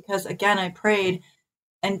kinesiologist because again, I prayed.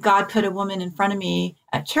 And God put a woman in front of me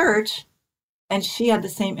at church, and she had the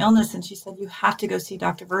same illness. And she said, you have to go see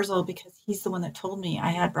Dr. Verzel because he's the one that told me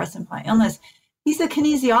I had breast implant illness. He's a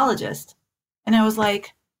kinesiologist. And I was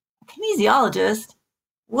like, a kinesiologist?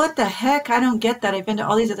 What the heck? I don't get that. I've been to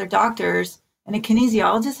all these other doctors, and a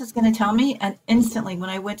kinesiologist is going to tell me. And instantly,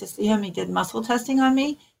 when I went to see him, he did muscle testing on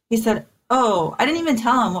me. He said, oh, I didn't even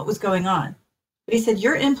tell him what was going on. But he said,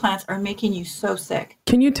 your implants are making you so sick.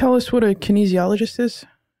 Can you tell us what a kinesiologist is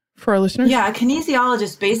for our listeners? Yeah, a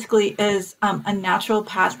kinesiologist basically is a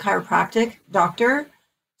naturopath chiropractic doctor.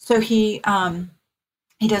 So he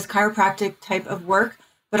does chiropractic type of work,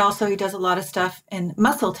 but also he does a lot of stuff in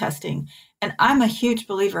muscle testing. And I'm a huge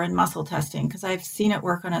believer in muscle testing because I've seen it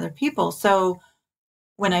work on other people. So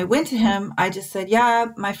when I went to him, I just said, yeah,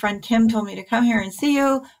 my friend Kim told me to come here and see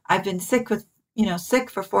you. I've been sick for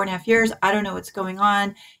 4.5 years. I don't know what's going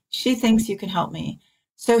on. She thinks you can help me.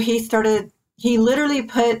 So he literally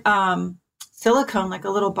put silicone, like a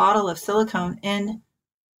little bottle of silicone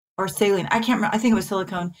or saline. I can't remember. I think it was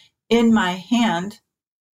silicone in my hand.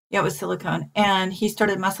 Yeah, it was silicone. And he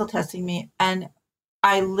started muscle testing me. And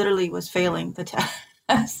I literally was failing the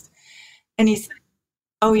test. And he said,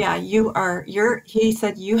 oh yeah, he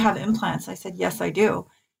said, you have implants. I said, yes, I do.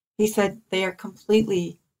 He said, they are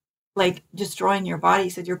completely like destroying your body. He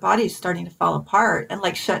said, your body is starting to fall apart and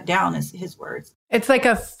like shut down, is his words. It's like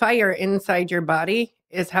a fire inside your body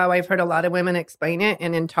is how I've heard a lot of women explain it.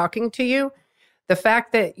 And in talking to you, the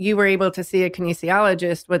fact that you were able to see a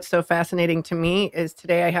kinesiologist, what's so fascinating to me is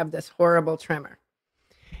today I have this horrible tremor.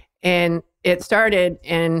 And it started,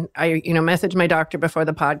 and I, messaged my doctor before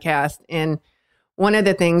the podcast. And one of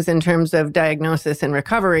the things in terms of diagnosis and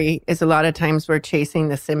recovery is a lot of times we're chasing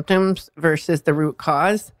the symptoms versus the root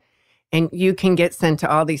cause. And you can get sent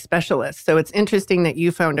to all these specialists. So it's interesting that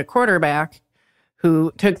you found a quarterback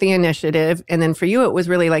who took the initiative. And then for you, it was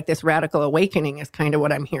really like this radical awakening is kind of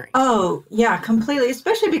what I'm hearing. Oh, yeah, completely.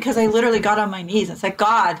 Especially because I literally got on my knees. It's like,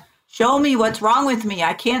 God, show me what's wrong with me.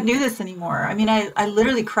 I can't do this anymore. I mean, I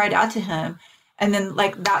literally cried out to him. And then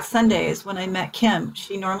like that Sunday is when I met Kim.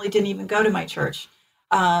 She normally didn't even go to my church.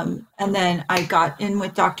 And then I got in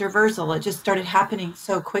with Dr. Virzel. It just started happening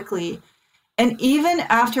so quickly. And even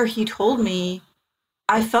after he told me,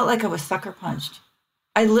 I felt like I was sucker punched.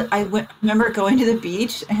 I remember going to the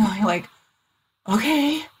beach and going like,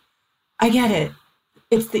 okay, I get it.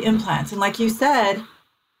 It's the implants. And like you said,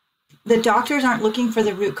 the doctors aren't looking for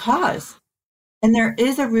the root cause. And there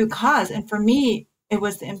is a root cause. And for me, it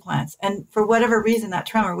was the implants. And for whatever reason, that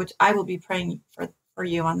tremor, which I will be praying for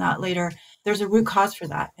you on that later, there's a root cause for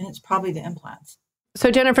that. And it's probably the implants.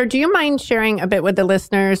 So Jennifer, do you mind sharing a bit with the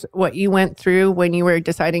listeners what you went through when you were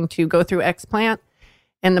deciding to go through Xplant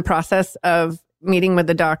and the process of meeting with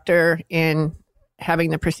the doctor and having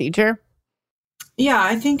the procedure? Yeah,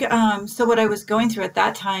 I think so. What I was going through at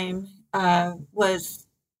that time was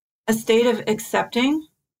a state of accepting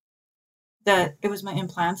that it was my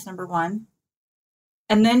implants, number one,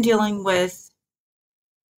 and then dealing with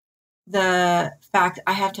the fact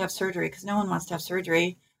I have to have surgery because no one wants to have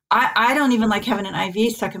surgery. I don't even like having an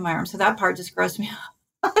IV stuck in my arm, so that part just grossed me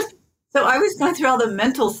out. So I was going through all the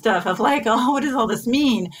mental stuff of like, oh, what does all this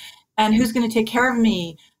mean? And who's going to take care of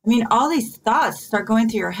me? I mean, all these thoughts start going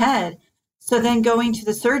through your head. So then going to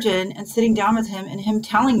the surgeon and sitting down with him and him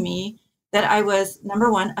telling me that I was,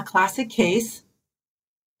 number one, a classic case,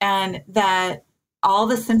 and that all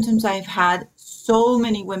the symptoms I've had, so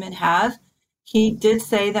many women have. He did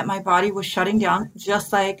say that my body was shutting down,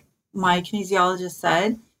 just like my kinesiologist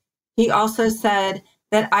said. He also said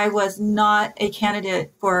that I was not a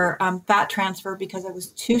candidate for fat transfer because I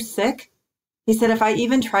was too sick. He said, if I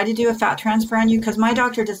even try to do a fat transfer on you, because my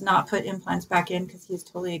doctor does not put implants back in because he's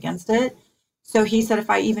totally against it. So he said, if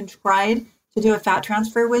I even tried to do a fat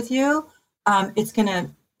transfer with you,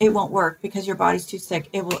 it won't work because your body's too sick.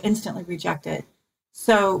 It will instantly reject it.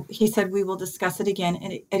 So he said, we will discuss it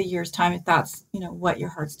again at a year's time if that's, what your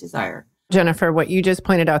heart's desire. Jennifer, what you just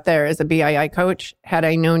pointed out there as a BII coach, had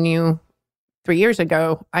I known you 3 years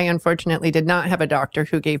ago, I unfortunately did not have a doctor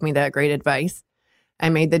who gave me that great advice. I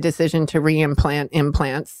made the decision to reimplant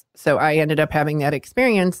implants. So I ended up having that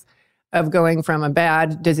experience of going from a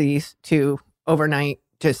bad disease to overnight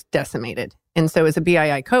just decimated. And so as a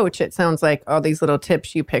BII coach, it sounds like all these little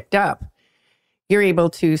tips you picked up, you're able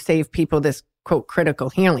to save people this, quote, critical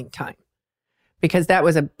healing time. Because that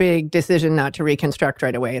was a big decision not to reconstruct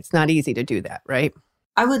right away. It's not easy to do that, right?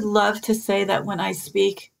 I would love to say that when I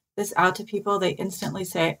speak this out to people, they instantly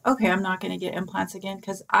say, okay, I'm not going to get implants again.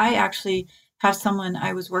 Because I actually have someone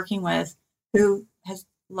I was working with who has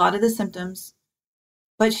a lot of the symptoms,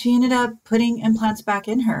 but she ended up putting implants back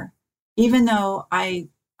in her, even though I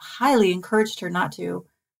highly encouraged her not to.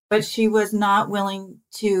 But she was not willing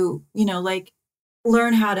to,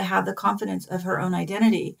 learn how to have the confidence of her own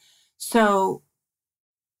identity. So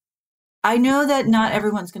I know that not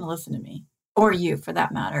everyone's going to listen to me, or you for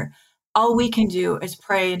that matter. All we can do is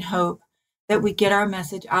pray and hope that we get our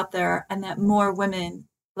message out there and that more women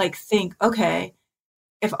think, okay,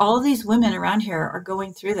 if all of these women around here are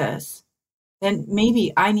going through this, then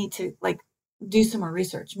maybe I need to do some more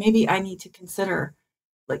research. Maybe I need to consider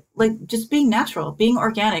just being natural, being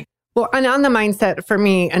organic. Well, and on the mindset for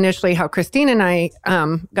me, initially, how Christine and I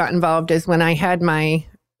got involved is when I had my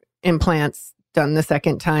implants done the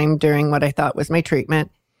second time during what I thought was my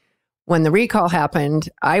treatment. When the recall happened,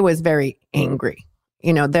 I was very angry.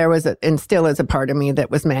 There was and still is a part of me that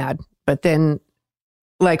was mad. But then,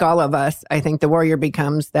 like all of us, I think the warrior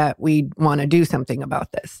becomes that we want to do something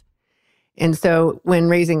about this. And so when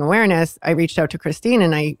raising awareness, I reached out to Christine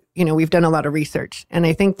and we've done a lot of research. And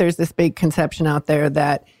I think there's this big conception out there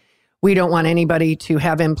that we don't want anybody to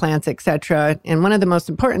have implants, et cetera. And one of the most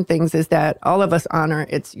important things is that all of us honor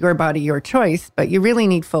it's your body, your choice, but you really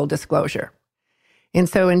need full disclosure. And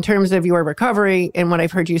so in terms of your recovery and what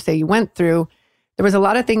I've heard you say you went through, there was a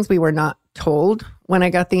lot of things we were not told when I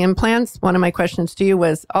got the implants. One of my questions to you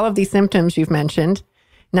was all of these symptoms you've mentioned.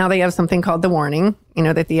 Now they have something called the warning,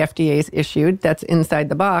 that the FDA's issued that's inside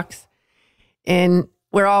the box. And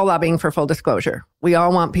we're all lobbying for full disclosure. We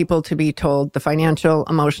all want people to be told the financial,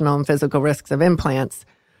 emotional, and physical risks of implants.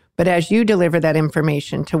 But as you deliver that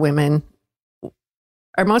information to women,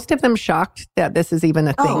 are most of them shocked that this is even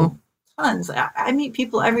a thing? Oh, tons. I meet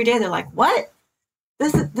people every day. They're like, what?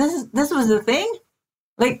 This was the thing?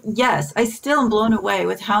 Like, yes, I still am blown away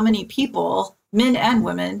with how many people, men and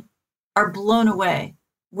women, are blown away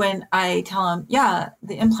when I tell them, yeah,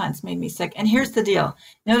 the implants made me sick. And here's the deal.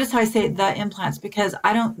 Notice how I say the implants, because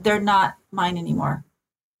they're not mine anymore.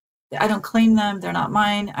 I don't claim them. They're not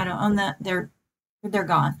mine. I don't own them. They're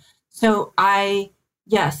gone. So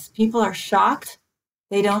yes, people are shocked.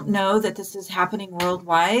 They don't know that this is happening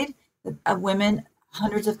worldwide. Women,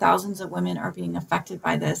 hundreds of thousands of women are being affected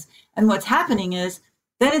by this. And what's happening is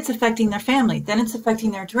then it's affecting their family. Then it's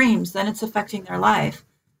affecting their dreams. Then it's affecting their life.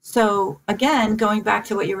 So again, going back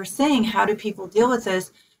to what you were saying, how do people deal with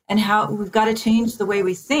this, and how we've got to change the way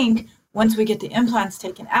we think once we get the implants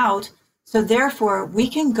taken out. So therefore we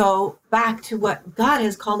can go back to what God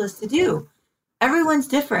has called us to do. Everyone's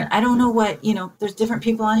different. I don't know what, there's different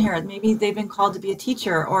people on here. Maybe they've been called to be a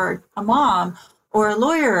teacher or a mom or a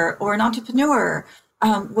lawyer or an entrepreneur,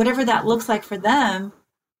 whatever that looks like for them.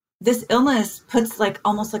 This illness puts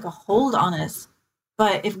almost like a hold on us.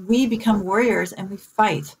 But if we become warriors and we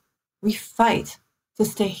fight to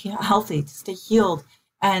stay healthy, to stay healed,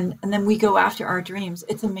 and then we go after our dreams,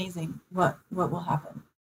 it's amazing what will happen.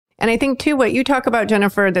 And I think too, what you talk about,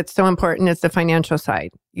 Jennifer, that's so important is the financial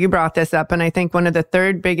side. You brought this up. And I think one of the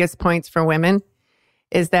third biggest points for women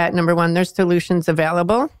is that, number one, there's solutions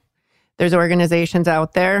available. There's organizations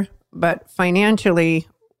out there, but financially,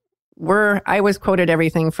 I was quoted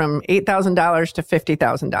everything from $8,000 to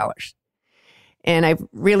 $50,000. And I've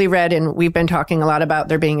really read, and we've been talking a lot about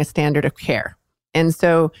there being a standard of care. And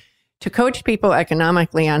so to coach people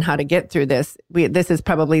economically on how to get through this, this is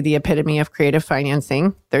probably the epitome of creative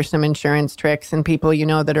financing. There's some insurance tricks and people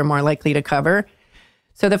that are more likely to cover.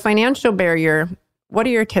 So the financial barrier, what are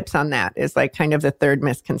your tips on that is kind of the third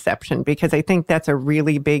misconception, because I think that's a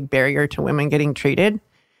really big barrier to women getting treated,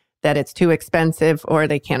 that it's too expensive or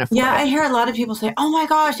they can't afford it. I hear a lot of people say, oh my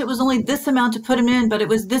gosh, it was only this amount to put him in, but it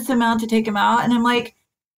was this amount to take him out. And I'm like,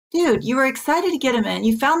 dude, you were excited to get him in.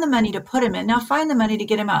 You found the money to put him in. Now find the money to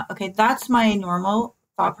get him out. Okay, that's my normal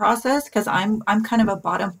thought process, because I'm kind of a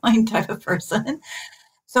bottom line type of person.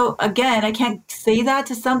 So again, I can't say that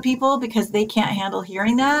to some people because they can't handle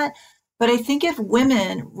hearing that. But I think if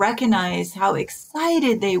women recognize how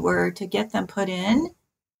excited they were to get them put in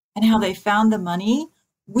and how they found the money,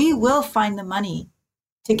 we will find the money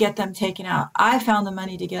to get them taken out. I found the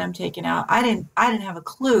money to get them taken out. I didn't have a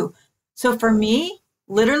clue. So for me,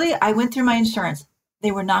 literally, I went through my insurance.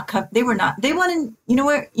 They wanted,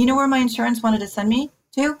 where my insurance wanted to send me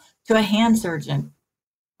to a hand surgeon.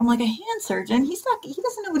 I'm like, a hand surgeon? He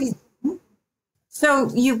doesn't know what he's doing. So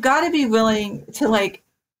you've got to be willing to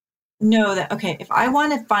know that, okay, if I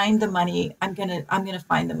want to find the money, I'm going to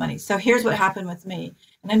find the money. So here's what happened with me.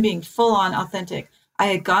 And I'm being full on authentic. I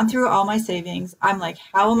had gone through all my savings. I'm like,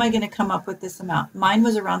 how am I going to come up with this amount? Mine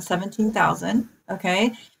was around 17,000.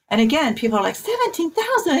 Okay. And again, people are like,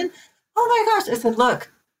 17,000? Oh my gosh. I said,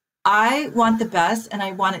 look, I want the best and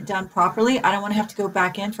I want it done properly. I don't want to have to go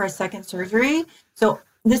back in for a second surgery. So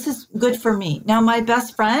this is good for me. Now, my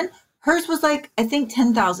best friend, hers was I think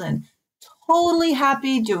 10,000. Totally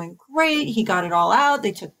happy, doing great. He got it all out.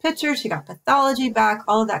 They took pictures. She got pathology back,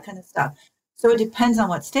 all of that kind of stuff. So it depends on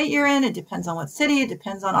what state you're in. It depends on what city. It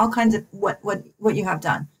depends on all kinds of what you have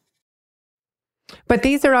done. But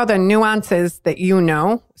these are all the nuances that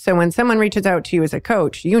So when someone reaches out to you as a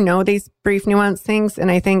coach, these brief nuance things.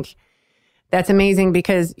 And I think that's amazing,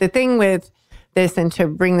 because the thing with this, and to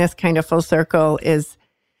bring this kind of full circle, is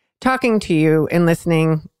talking to you and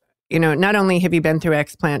listening. Not only have you been through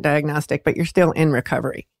explant diagnostic, but you're still in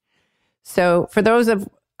recovery. So for those of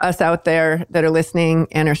us out there that are listening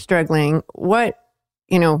and are struggling, what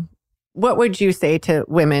would you say to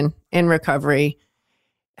women in recovery?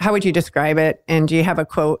 How would you describe it? And do you have a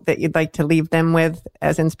quote that you'd like to leave them with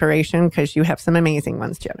as inspiration? Because you have some amazing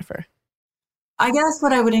ones, Jennifer. I guess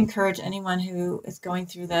what I would encourage anyone who is going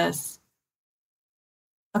through this,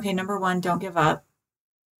 okay, number one, don't give up.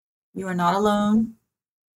 You are not alone.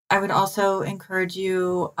 I would also encourage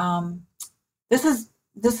you, this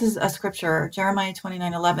is a scripture, Jeremiah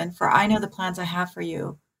 29:11. For I know the plans I have for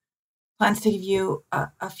you, plans to give you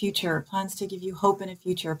a future, plans to give you hope in a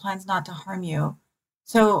future, plans not to harm you.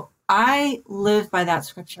 So I live by that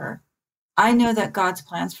scripture. I know that God's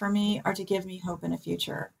plans for me are to give me hope in a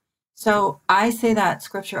future. So I say that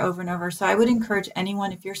scripture over and over. So I would encourage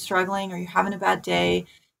anyone, if you're struggling or you're having a bad day,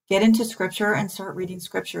 get into scripture and start reading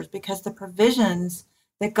scriptures, because the provisions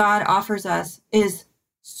that God offers us is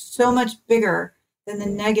so much bigger than the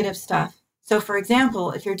negative stuff. So for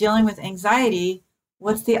example, if you're dealing with anxiety,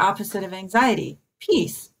 what's the opposite of anxiety?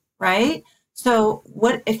 Peace, right? So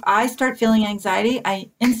what if I start feeling anxiety,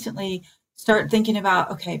 I instantly start thinking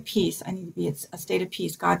about, okay, peace. I need to be in a state of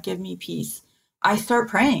peace. God, give me peace. I start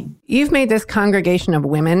praying. You've made this congregation of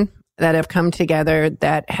women that have come together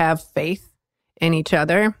that have faith in each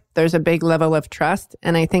other. There's a big level of trust.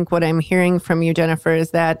 And I think what I'm hearing from you, Jennifer,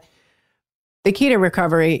 is that the key to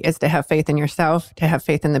recovery is to have faith in yourself, to have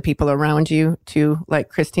faith in the people around you, to, like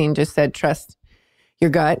Christine just said, trust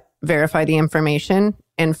your gut, verify the information,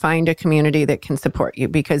 and find a community that can support you,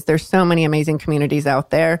 because there's so many amazing communities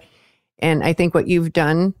out there. And I think what you've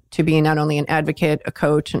done to be not only an advocate, a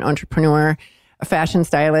coach, an entrepreneur, a fashion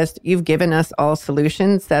stylist, you've given us all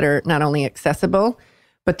solutions that are not only accessible,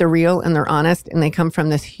 but they're real and they're honest, and they come from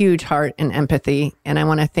this huge heart and empathy. And I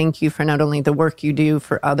want to thank you for not only the work you do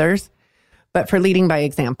for others, but for leading by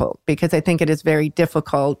example, because I think it is very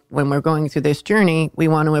difficult when we're going through this journey. We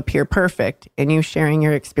want to appear perfect, and you sharing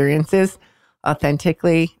your experiences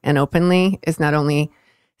authentically and openly is not only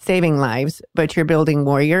saving lives, but you're building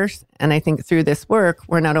warriors. And I think through this work,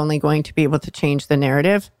 we're not only going to be able to change the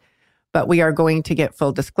narrative, but we are going to get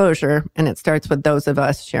full disclosure. And it starts with those of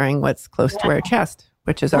us sharing what's close to our chest,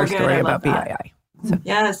 which is our story about BII. So.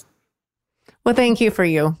 Yes. Well, thank you for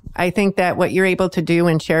you. I think that what you're able to do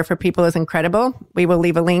and share for people is incredible. We will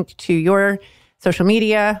leave a link to your social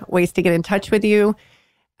media, ways to get in touch with you.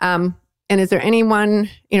 And is there anyone,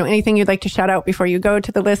 anything you'd like to shout out before you go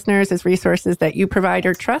to the listeners as resources that you provide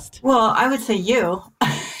or trust? Well, I would say you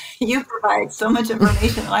provide so much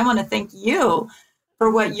information. And I want to thank you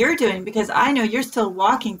for what you're doing, because I know you're still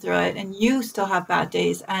walking through it and you still have bad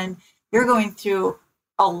days and you're going through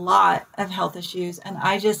a lot of health issues. And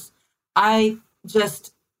I just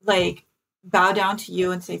like bow down to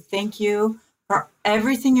you and say thank you for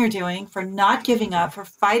everything you're doing, for not giving up, for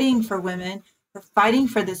fighting for women, for fighting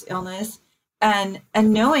for this illness, and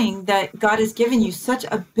knowing that God has given you such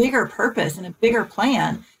a bigger purpose and a bigger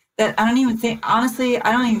plan that I don't even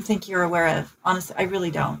think you're aware of. Honestly, I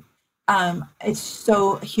really don't. It's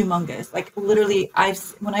so humongous. Like literally,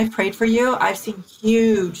 when I've prayed for you, I've seen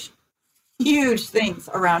huge things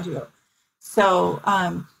around you. So,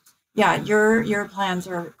 your plans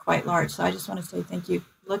are quite large. So I just want to say thank you.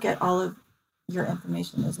 Look at all of your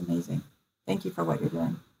information is amazing. Thank you for what you're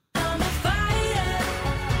doing.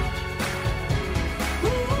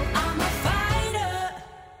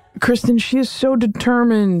 Kristen, she is so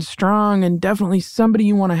determined, strong, and definitely somebody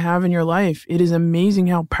you want to have in your life. It is amazing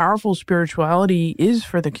how powerful spirituality is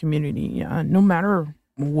for the community. No matter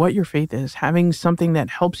what your faith is, having something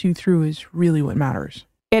that helps you through is really what matters.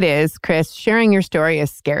 It is, Chris. Sharing your story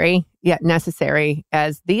is scary, yet necessary,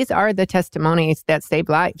 as these are the testimonies that save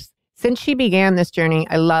lives. Since she began this journey,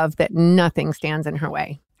 I love that nothing stands in her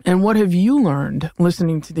way. And what have you learned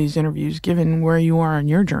listening to these interviews, given where you are in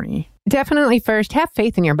your journey? Definitely first, have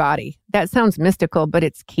faith in your body. That sounds mystical, but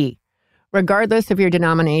it's key. Regardless of your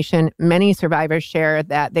denomination, many survivors share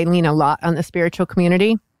that they lean a lot on the spiritual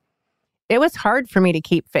community. It was hard for me to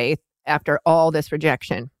keep faith after all this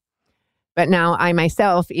rejection. But now I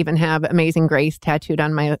myself even have Amazing Grace tattooed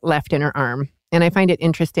on my left inner arm. And I find it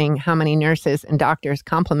interesting how many nurses and doctors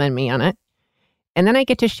compliment me on it. And then I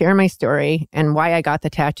get to share my story and why I got the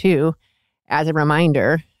tattoo as a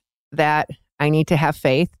reminder that I need to have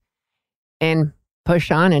faith and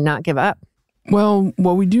push on and not give up. Well,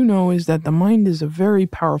 what we do know is that the mind is a very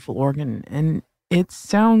powerful organ, and it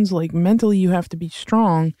sounds like mentally you have to be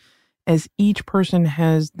strong, as each person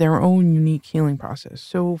has their own unique healing process.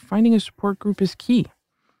 So finding a support group is key.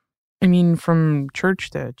 I mean, from church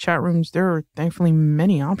to chat rooms, there are thankfully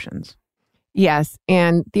many options. Yes,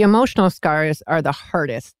 and the emotional scars are the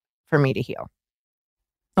hardest for me to heal.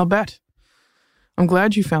 I'll bet. I'm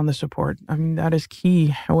glad you found the support. I mean, that is key.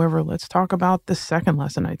 However, let's talk about the second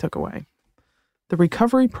lesson I took away. The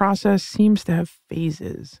recovery process seems to have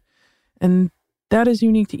phases, and that is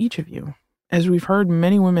unique to each of you. As we've heard,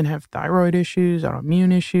 many women have thyroid issues,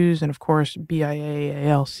 autoimmune issues, and of course, BIA,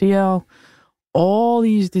 ALCL, all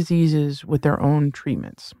these diseases with their own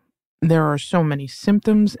treatments. There are so many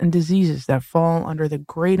symptoms and diseases that fall under the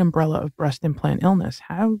great umbrella of breast implant illness.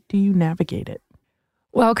 How do you navigate it?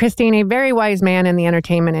 Well, Christine, a very wise man in the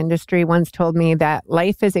entertainment industry once told me that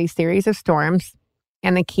life is a series of storms,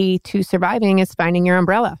 and the key to surviving is finding your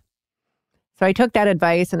umbrella. So I took that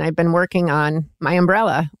advice and I've been working on my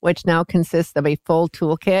umbrella, which now consists of a full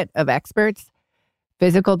toolkit of experts,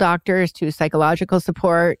 physical doctors to psychological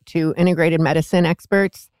support to integrated medicine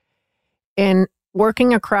experts. And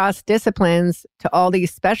working across disciplines to all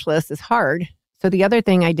these specialists is hard. So the other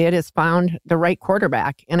thing I did is found the right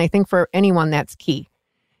quarterback. And I think for anyone that's key.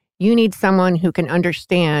 You need someone who can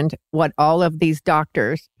understand what all of these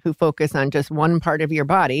doctors who focus on just one part of your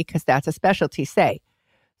body, because that's a specialty, say.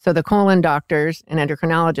 So the colon doctors and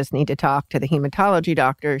endocrinologists need to talk to the hematology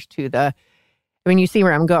doctors, you see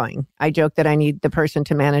where I'm going. I joke that I need the person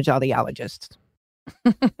to manage all the allergists.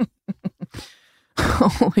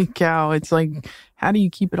 Holy cow. It's like, how do you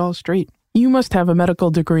keep it all straight? You must have a medical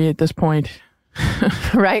degree at this point.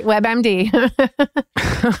 Right, WebMD.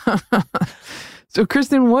 So,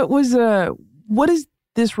 Kristen, what is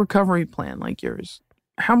this recovery plan like yours?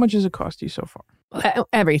 How much has it cost you so far?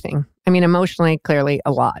 Everything. I mean, emotionally, clearly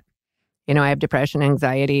a lot. I have depression,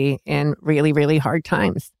 anxiety, and really, really hard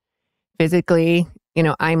times. Physically,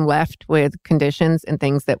 I'm left with conditions and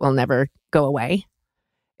things that will never go away.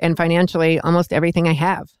 And financially, almost everything I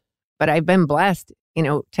have. But I've been blessed,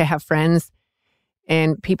 to have friends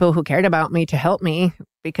and people who cared about me to help me,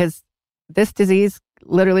 because this disease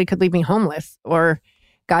literally could leave me homeless, or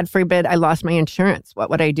God forbid, I lost my insurance. What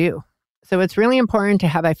would I do? So it's really important to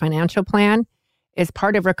have a financial plan as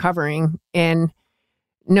part of recovering, and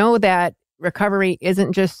know that recovery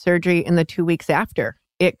isn't just surgery in the 2 weeks after.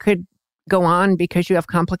 It could go on because you have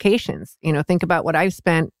complications. Think about what I've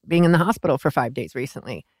spent being in the hospital for 5 days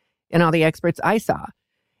recently, and all the experts I saw,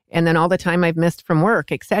 and then all the time I've missed from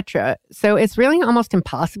work, etc. So it's really almost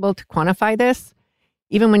impossible to quantify this,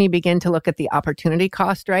 even when you begin to look at the opportunity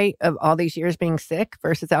cost, right, of all these years being sick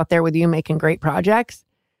versus out there with you making great projects.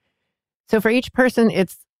 So for each person,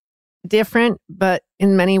 it's different, but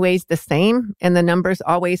in many ways the same. And the number's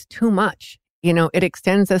always too much. It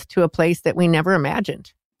extends us to a place that we never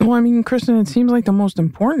imagined. Well, I mean, Kristen, it seems like the most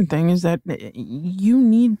important thing is that you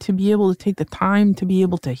need to be able to take the time to be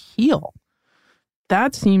able to heal.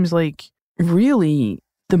 That seems like really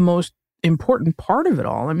the most important part of it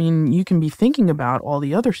all. I mean, you can be thinking about all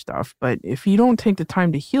the other stuff, but if you don't take the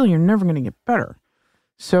time to heal, you're never going to get better.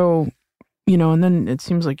 So, and then it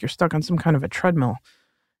seems like you're stuck on some kind of a treadmill.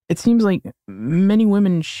 It seems like many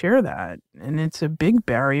women share that, and it's a big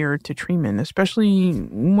barrier to treatment, especially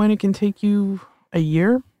when it can take you a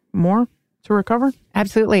year more to recover.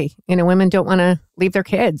 Absolutely. Women don't want to leave their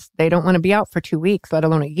kids. They don't want to be out for 2 weeks, let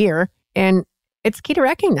alone a year. And it's key to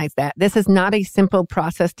recognize that this is not a simple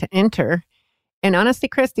process to enter. And honestly,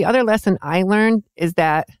 Chris, the other lesson I learned is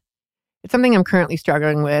that it's something I'm currently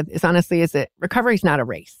struggling with is that recovery is not a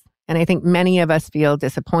race. And I think many of us feel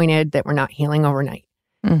disappointed that we're not healing overnight.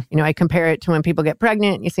 I compare it to when people get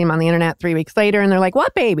pregnant, you see them on the internet 3 weeks later and they're like,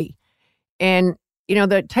 what baby? And,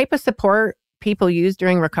 the type of support people use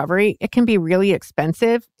during recovery, it can be really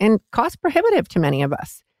expensive and cost prohibitive to many of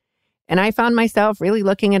us. And I found myself really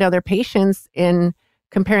looking at other patients and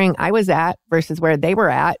comparing I was at versus where they were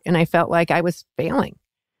at. And I felt like I was failing.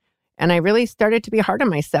 And I really started to be hard on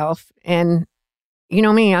myself. And you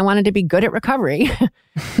know me, I wanted to be good at recovery.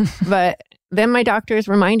 But then my doctors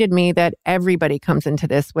reminded me that everybody comes into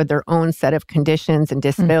this with their own set of conditions and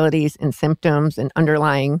disabilities and symptoms and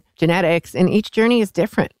underlying genetics. And each journey is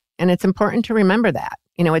different. And it's important to remember that.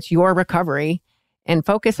 It's your recovery, and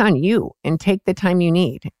focus on you and take the time you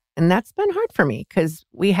need. And that's been hard for me because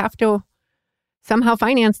we have to somehow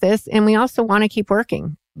finance this, and we also want to keep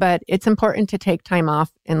working. But it's important to take time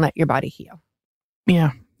off and let your body heal.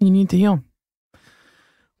 Yeah, you need to heal.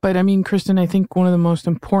 But I mean, Kristen, I think one of the most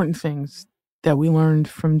important things that we learned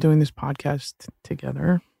from doing this podcast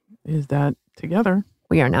together is that together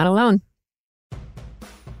we are not alone.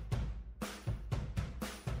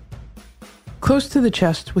 Close to the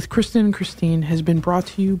Chest with Kristen and Christine has been brought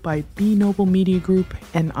to you by B Noble Media Group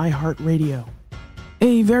and iHeartRadio.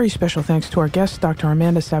 A very special thanks to our guests, Dr.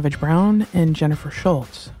 Amanda Savage Brown and Jennifer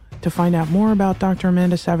Schultz. To find out more about Dr.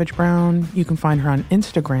 Amanda Savage Brown, you can find her on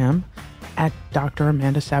Instagram at Dr.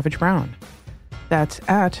 Amanda Savage Brown. That's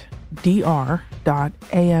at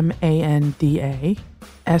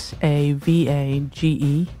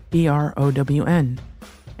dr.amanda.savagebrown.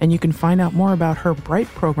 And you can find out more about her Bright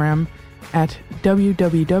program at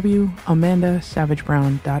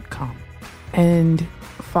www.amandaSavageBrown.com. And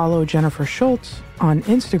follow Jennifer Schultz on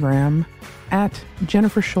Instagram at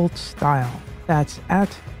Jennifer Schultz Style. That's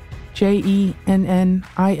at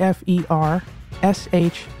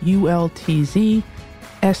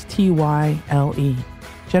JenniferSchultzStyle.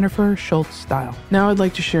 Jennifer Schultz Style. Now I'd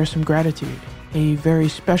like to share some gratitude. A very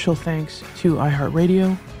special thanks to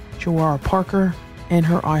iHeartRadio, Jawara Parker, and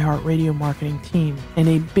her iHeartRadio marketing team. And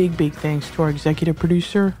a big, big thanks to our executive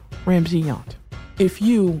producer, Ramsey Yount. If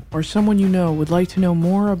you or someone you know would like to know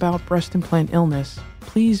more about breast implant illness,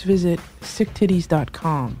 please visit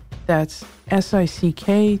sicktitties.com. That's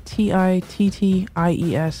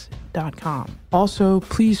SICKTITTIES.com. Also,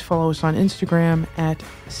 please follow us on Instagram at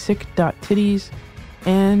sick.titties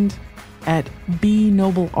and at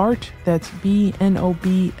BNobleArt. That's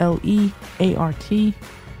BNOBLEART.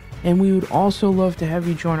 And we would also love to have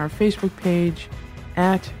you join our Facebook page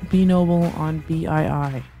at BNoble on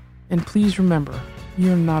BII. And please remember,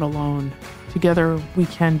 you're not alone. Together, we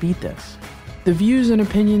can beat this. The views and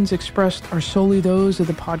opinions expressed are solely those of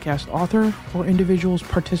the podcast author or individuals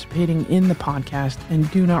participating in the podcast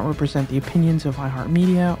and do not represent the opinions of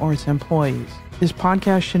iHeartMedia or its employees. This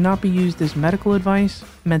podcast should not be used as medical advice,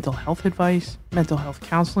 mental health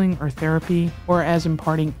counseling or therapy, or as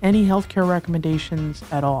imparting any healthcare recommendations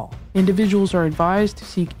at all. Individuals are advised to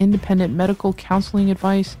seek independent medical counseling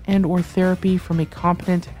advice and or therapy from a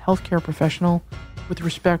competent healthcare professional with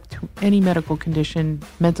respect to any medical condition,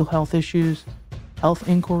 mental health issues, health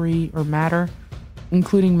inquiry, or matter,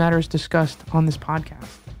 including matters discussed on this podcast.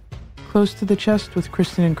 Close to the Chest with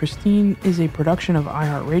Kristen and Christine is a production of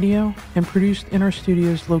iHeartRadio and produced in our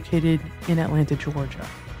studios located in Atlanta, Georgia.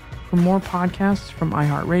 For more podcasts from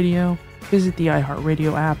iHeartRadio, visit the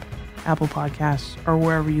iHeartRadio app, Apple Podcasts, or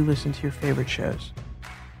wherever you listen to your favorite shows.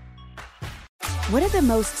 What do the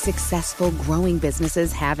most successful growing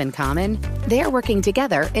businesses have in common? They're working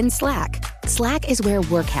together in Slack. Slack is where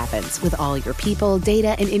work happens with all your people,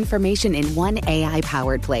 data, and information in one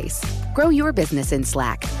AI-powered place. Grow your business in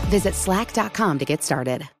Slack. Visit slack.com to get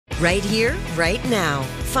started. Right here, right now.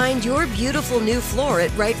 Find your beautiful new floor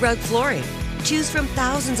at Right Rug Flooring. Choose from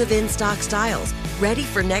thousands of in-stock styles, ready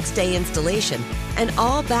for next day installation, and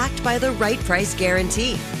all backed by the right price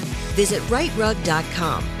guarantee. Visit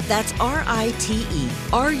rightrug.com. That's RITERUG.com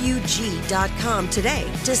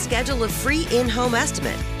today to schedule a free in-home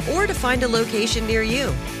estimate or to find a location near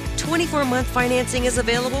you. 24-month financing is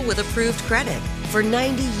available with approved credit. For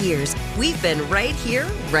 90 years, we've been right here,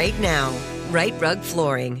 right now. Right Rug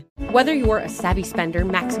Flooring. Whether you're a savvy spender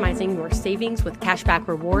maximizing your savings with cashback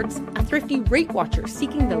rewards, a thrifty rate watcher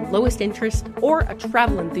seeking the lowest interest, or a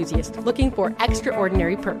travel enthusiast looking for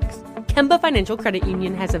extraordinary perks, Kemba Financial Credit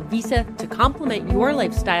Union has a visa to complement your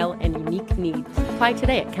lifestyle and unique needs. Apply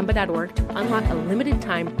today at Kemba.org to unlock a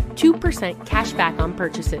limited-time 2% cash back on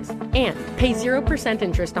purchases and pay 0%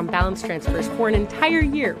 interest on balance transfers for an entire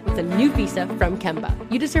year with a new visa from Kemba.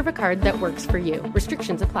 You deserve a card that works for you.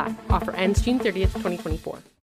 Restrictions apply. Offer ends June 30th, 2024.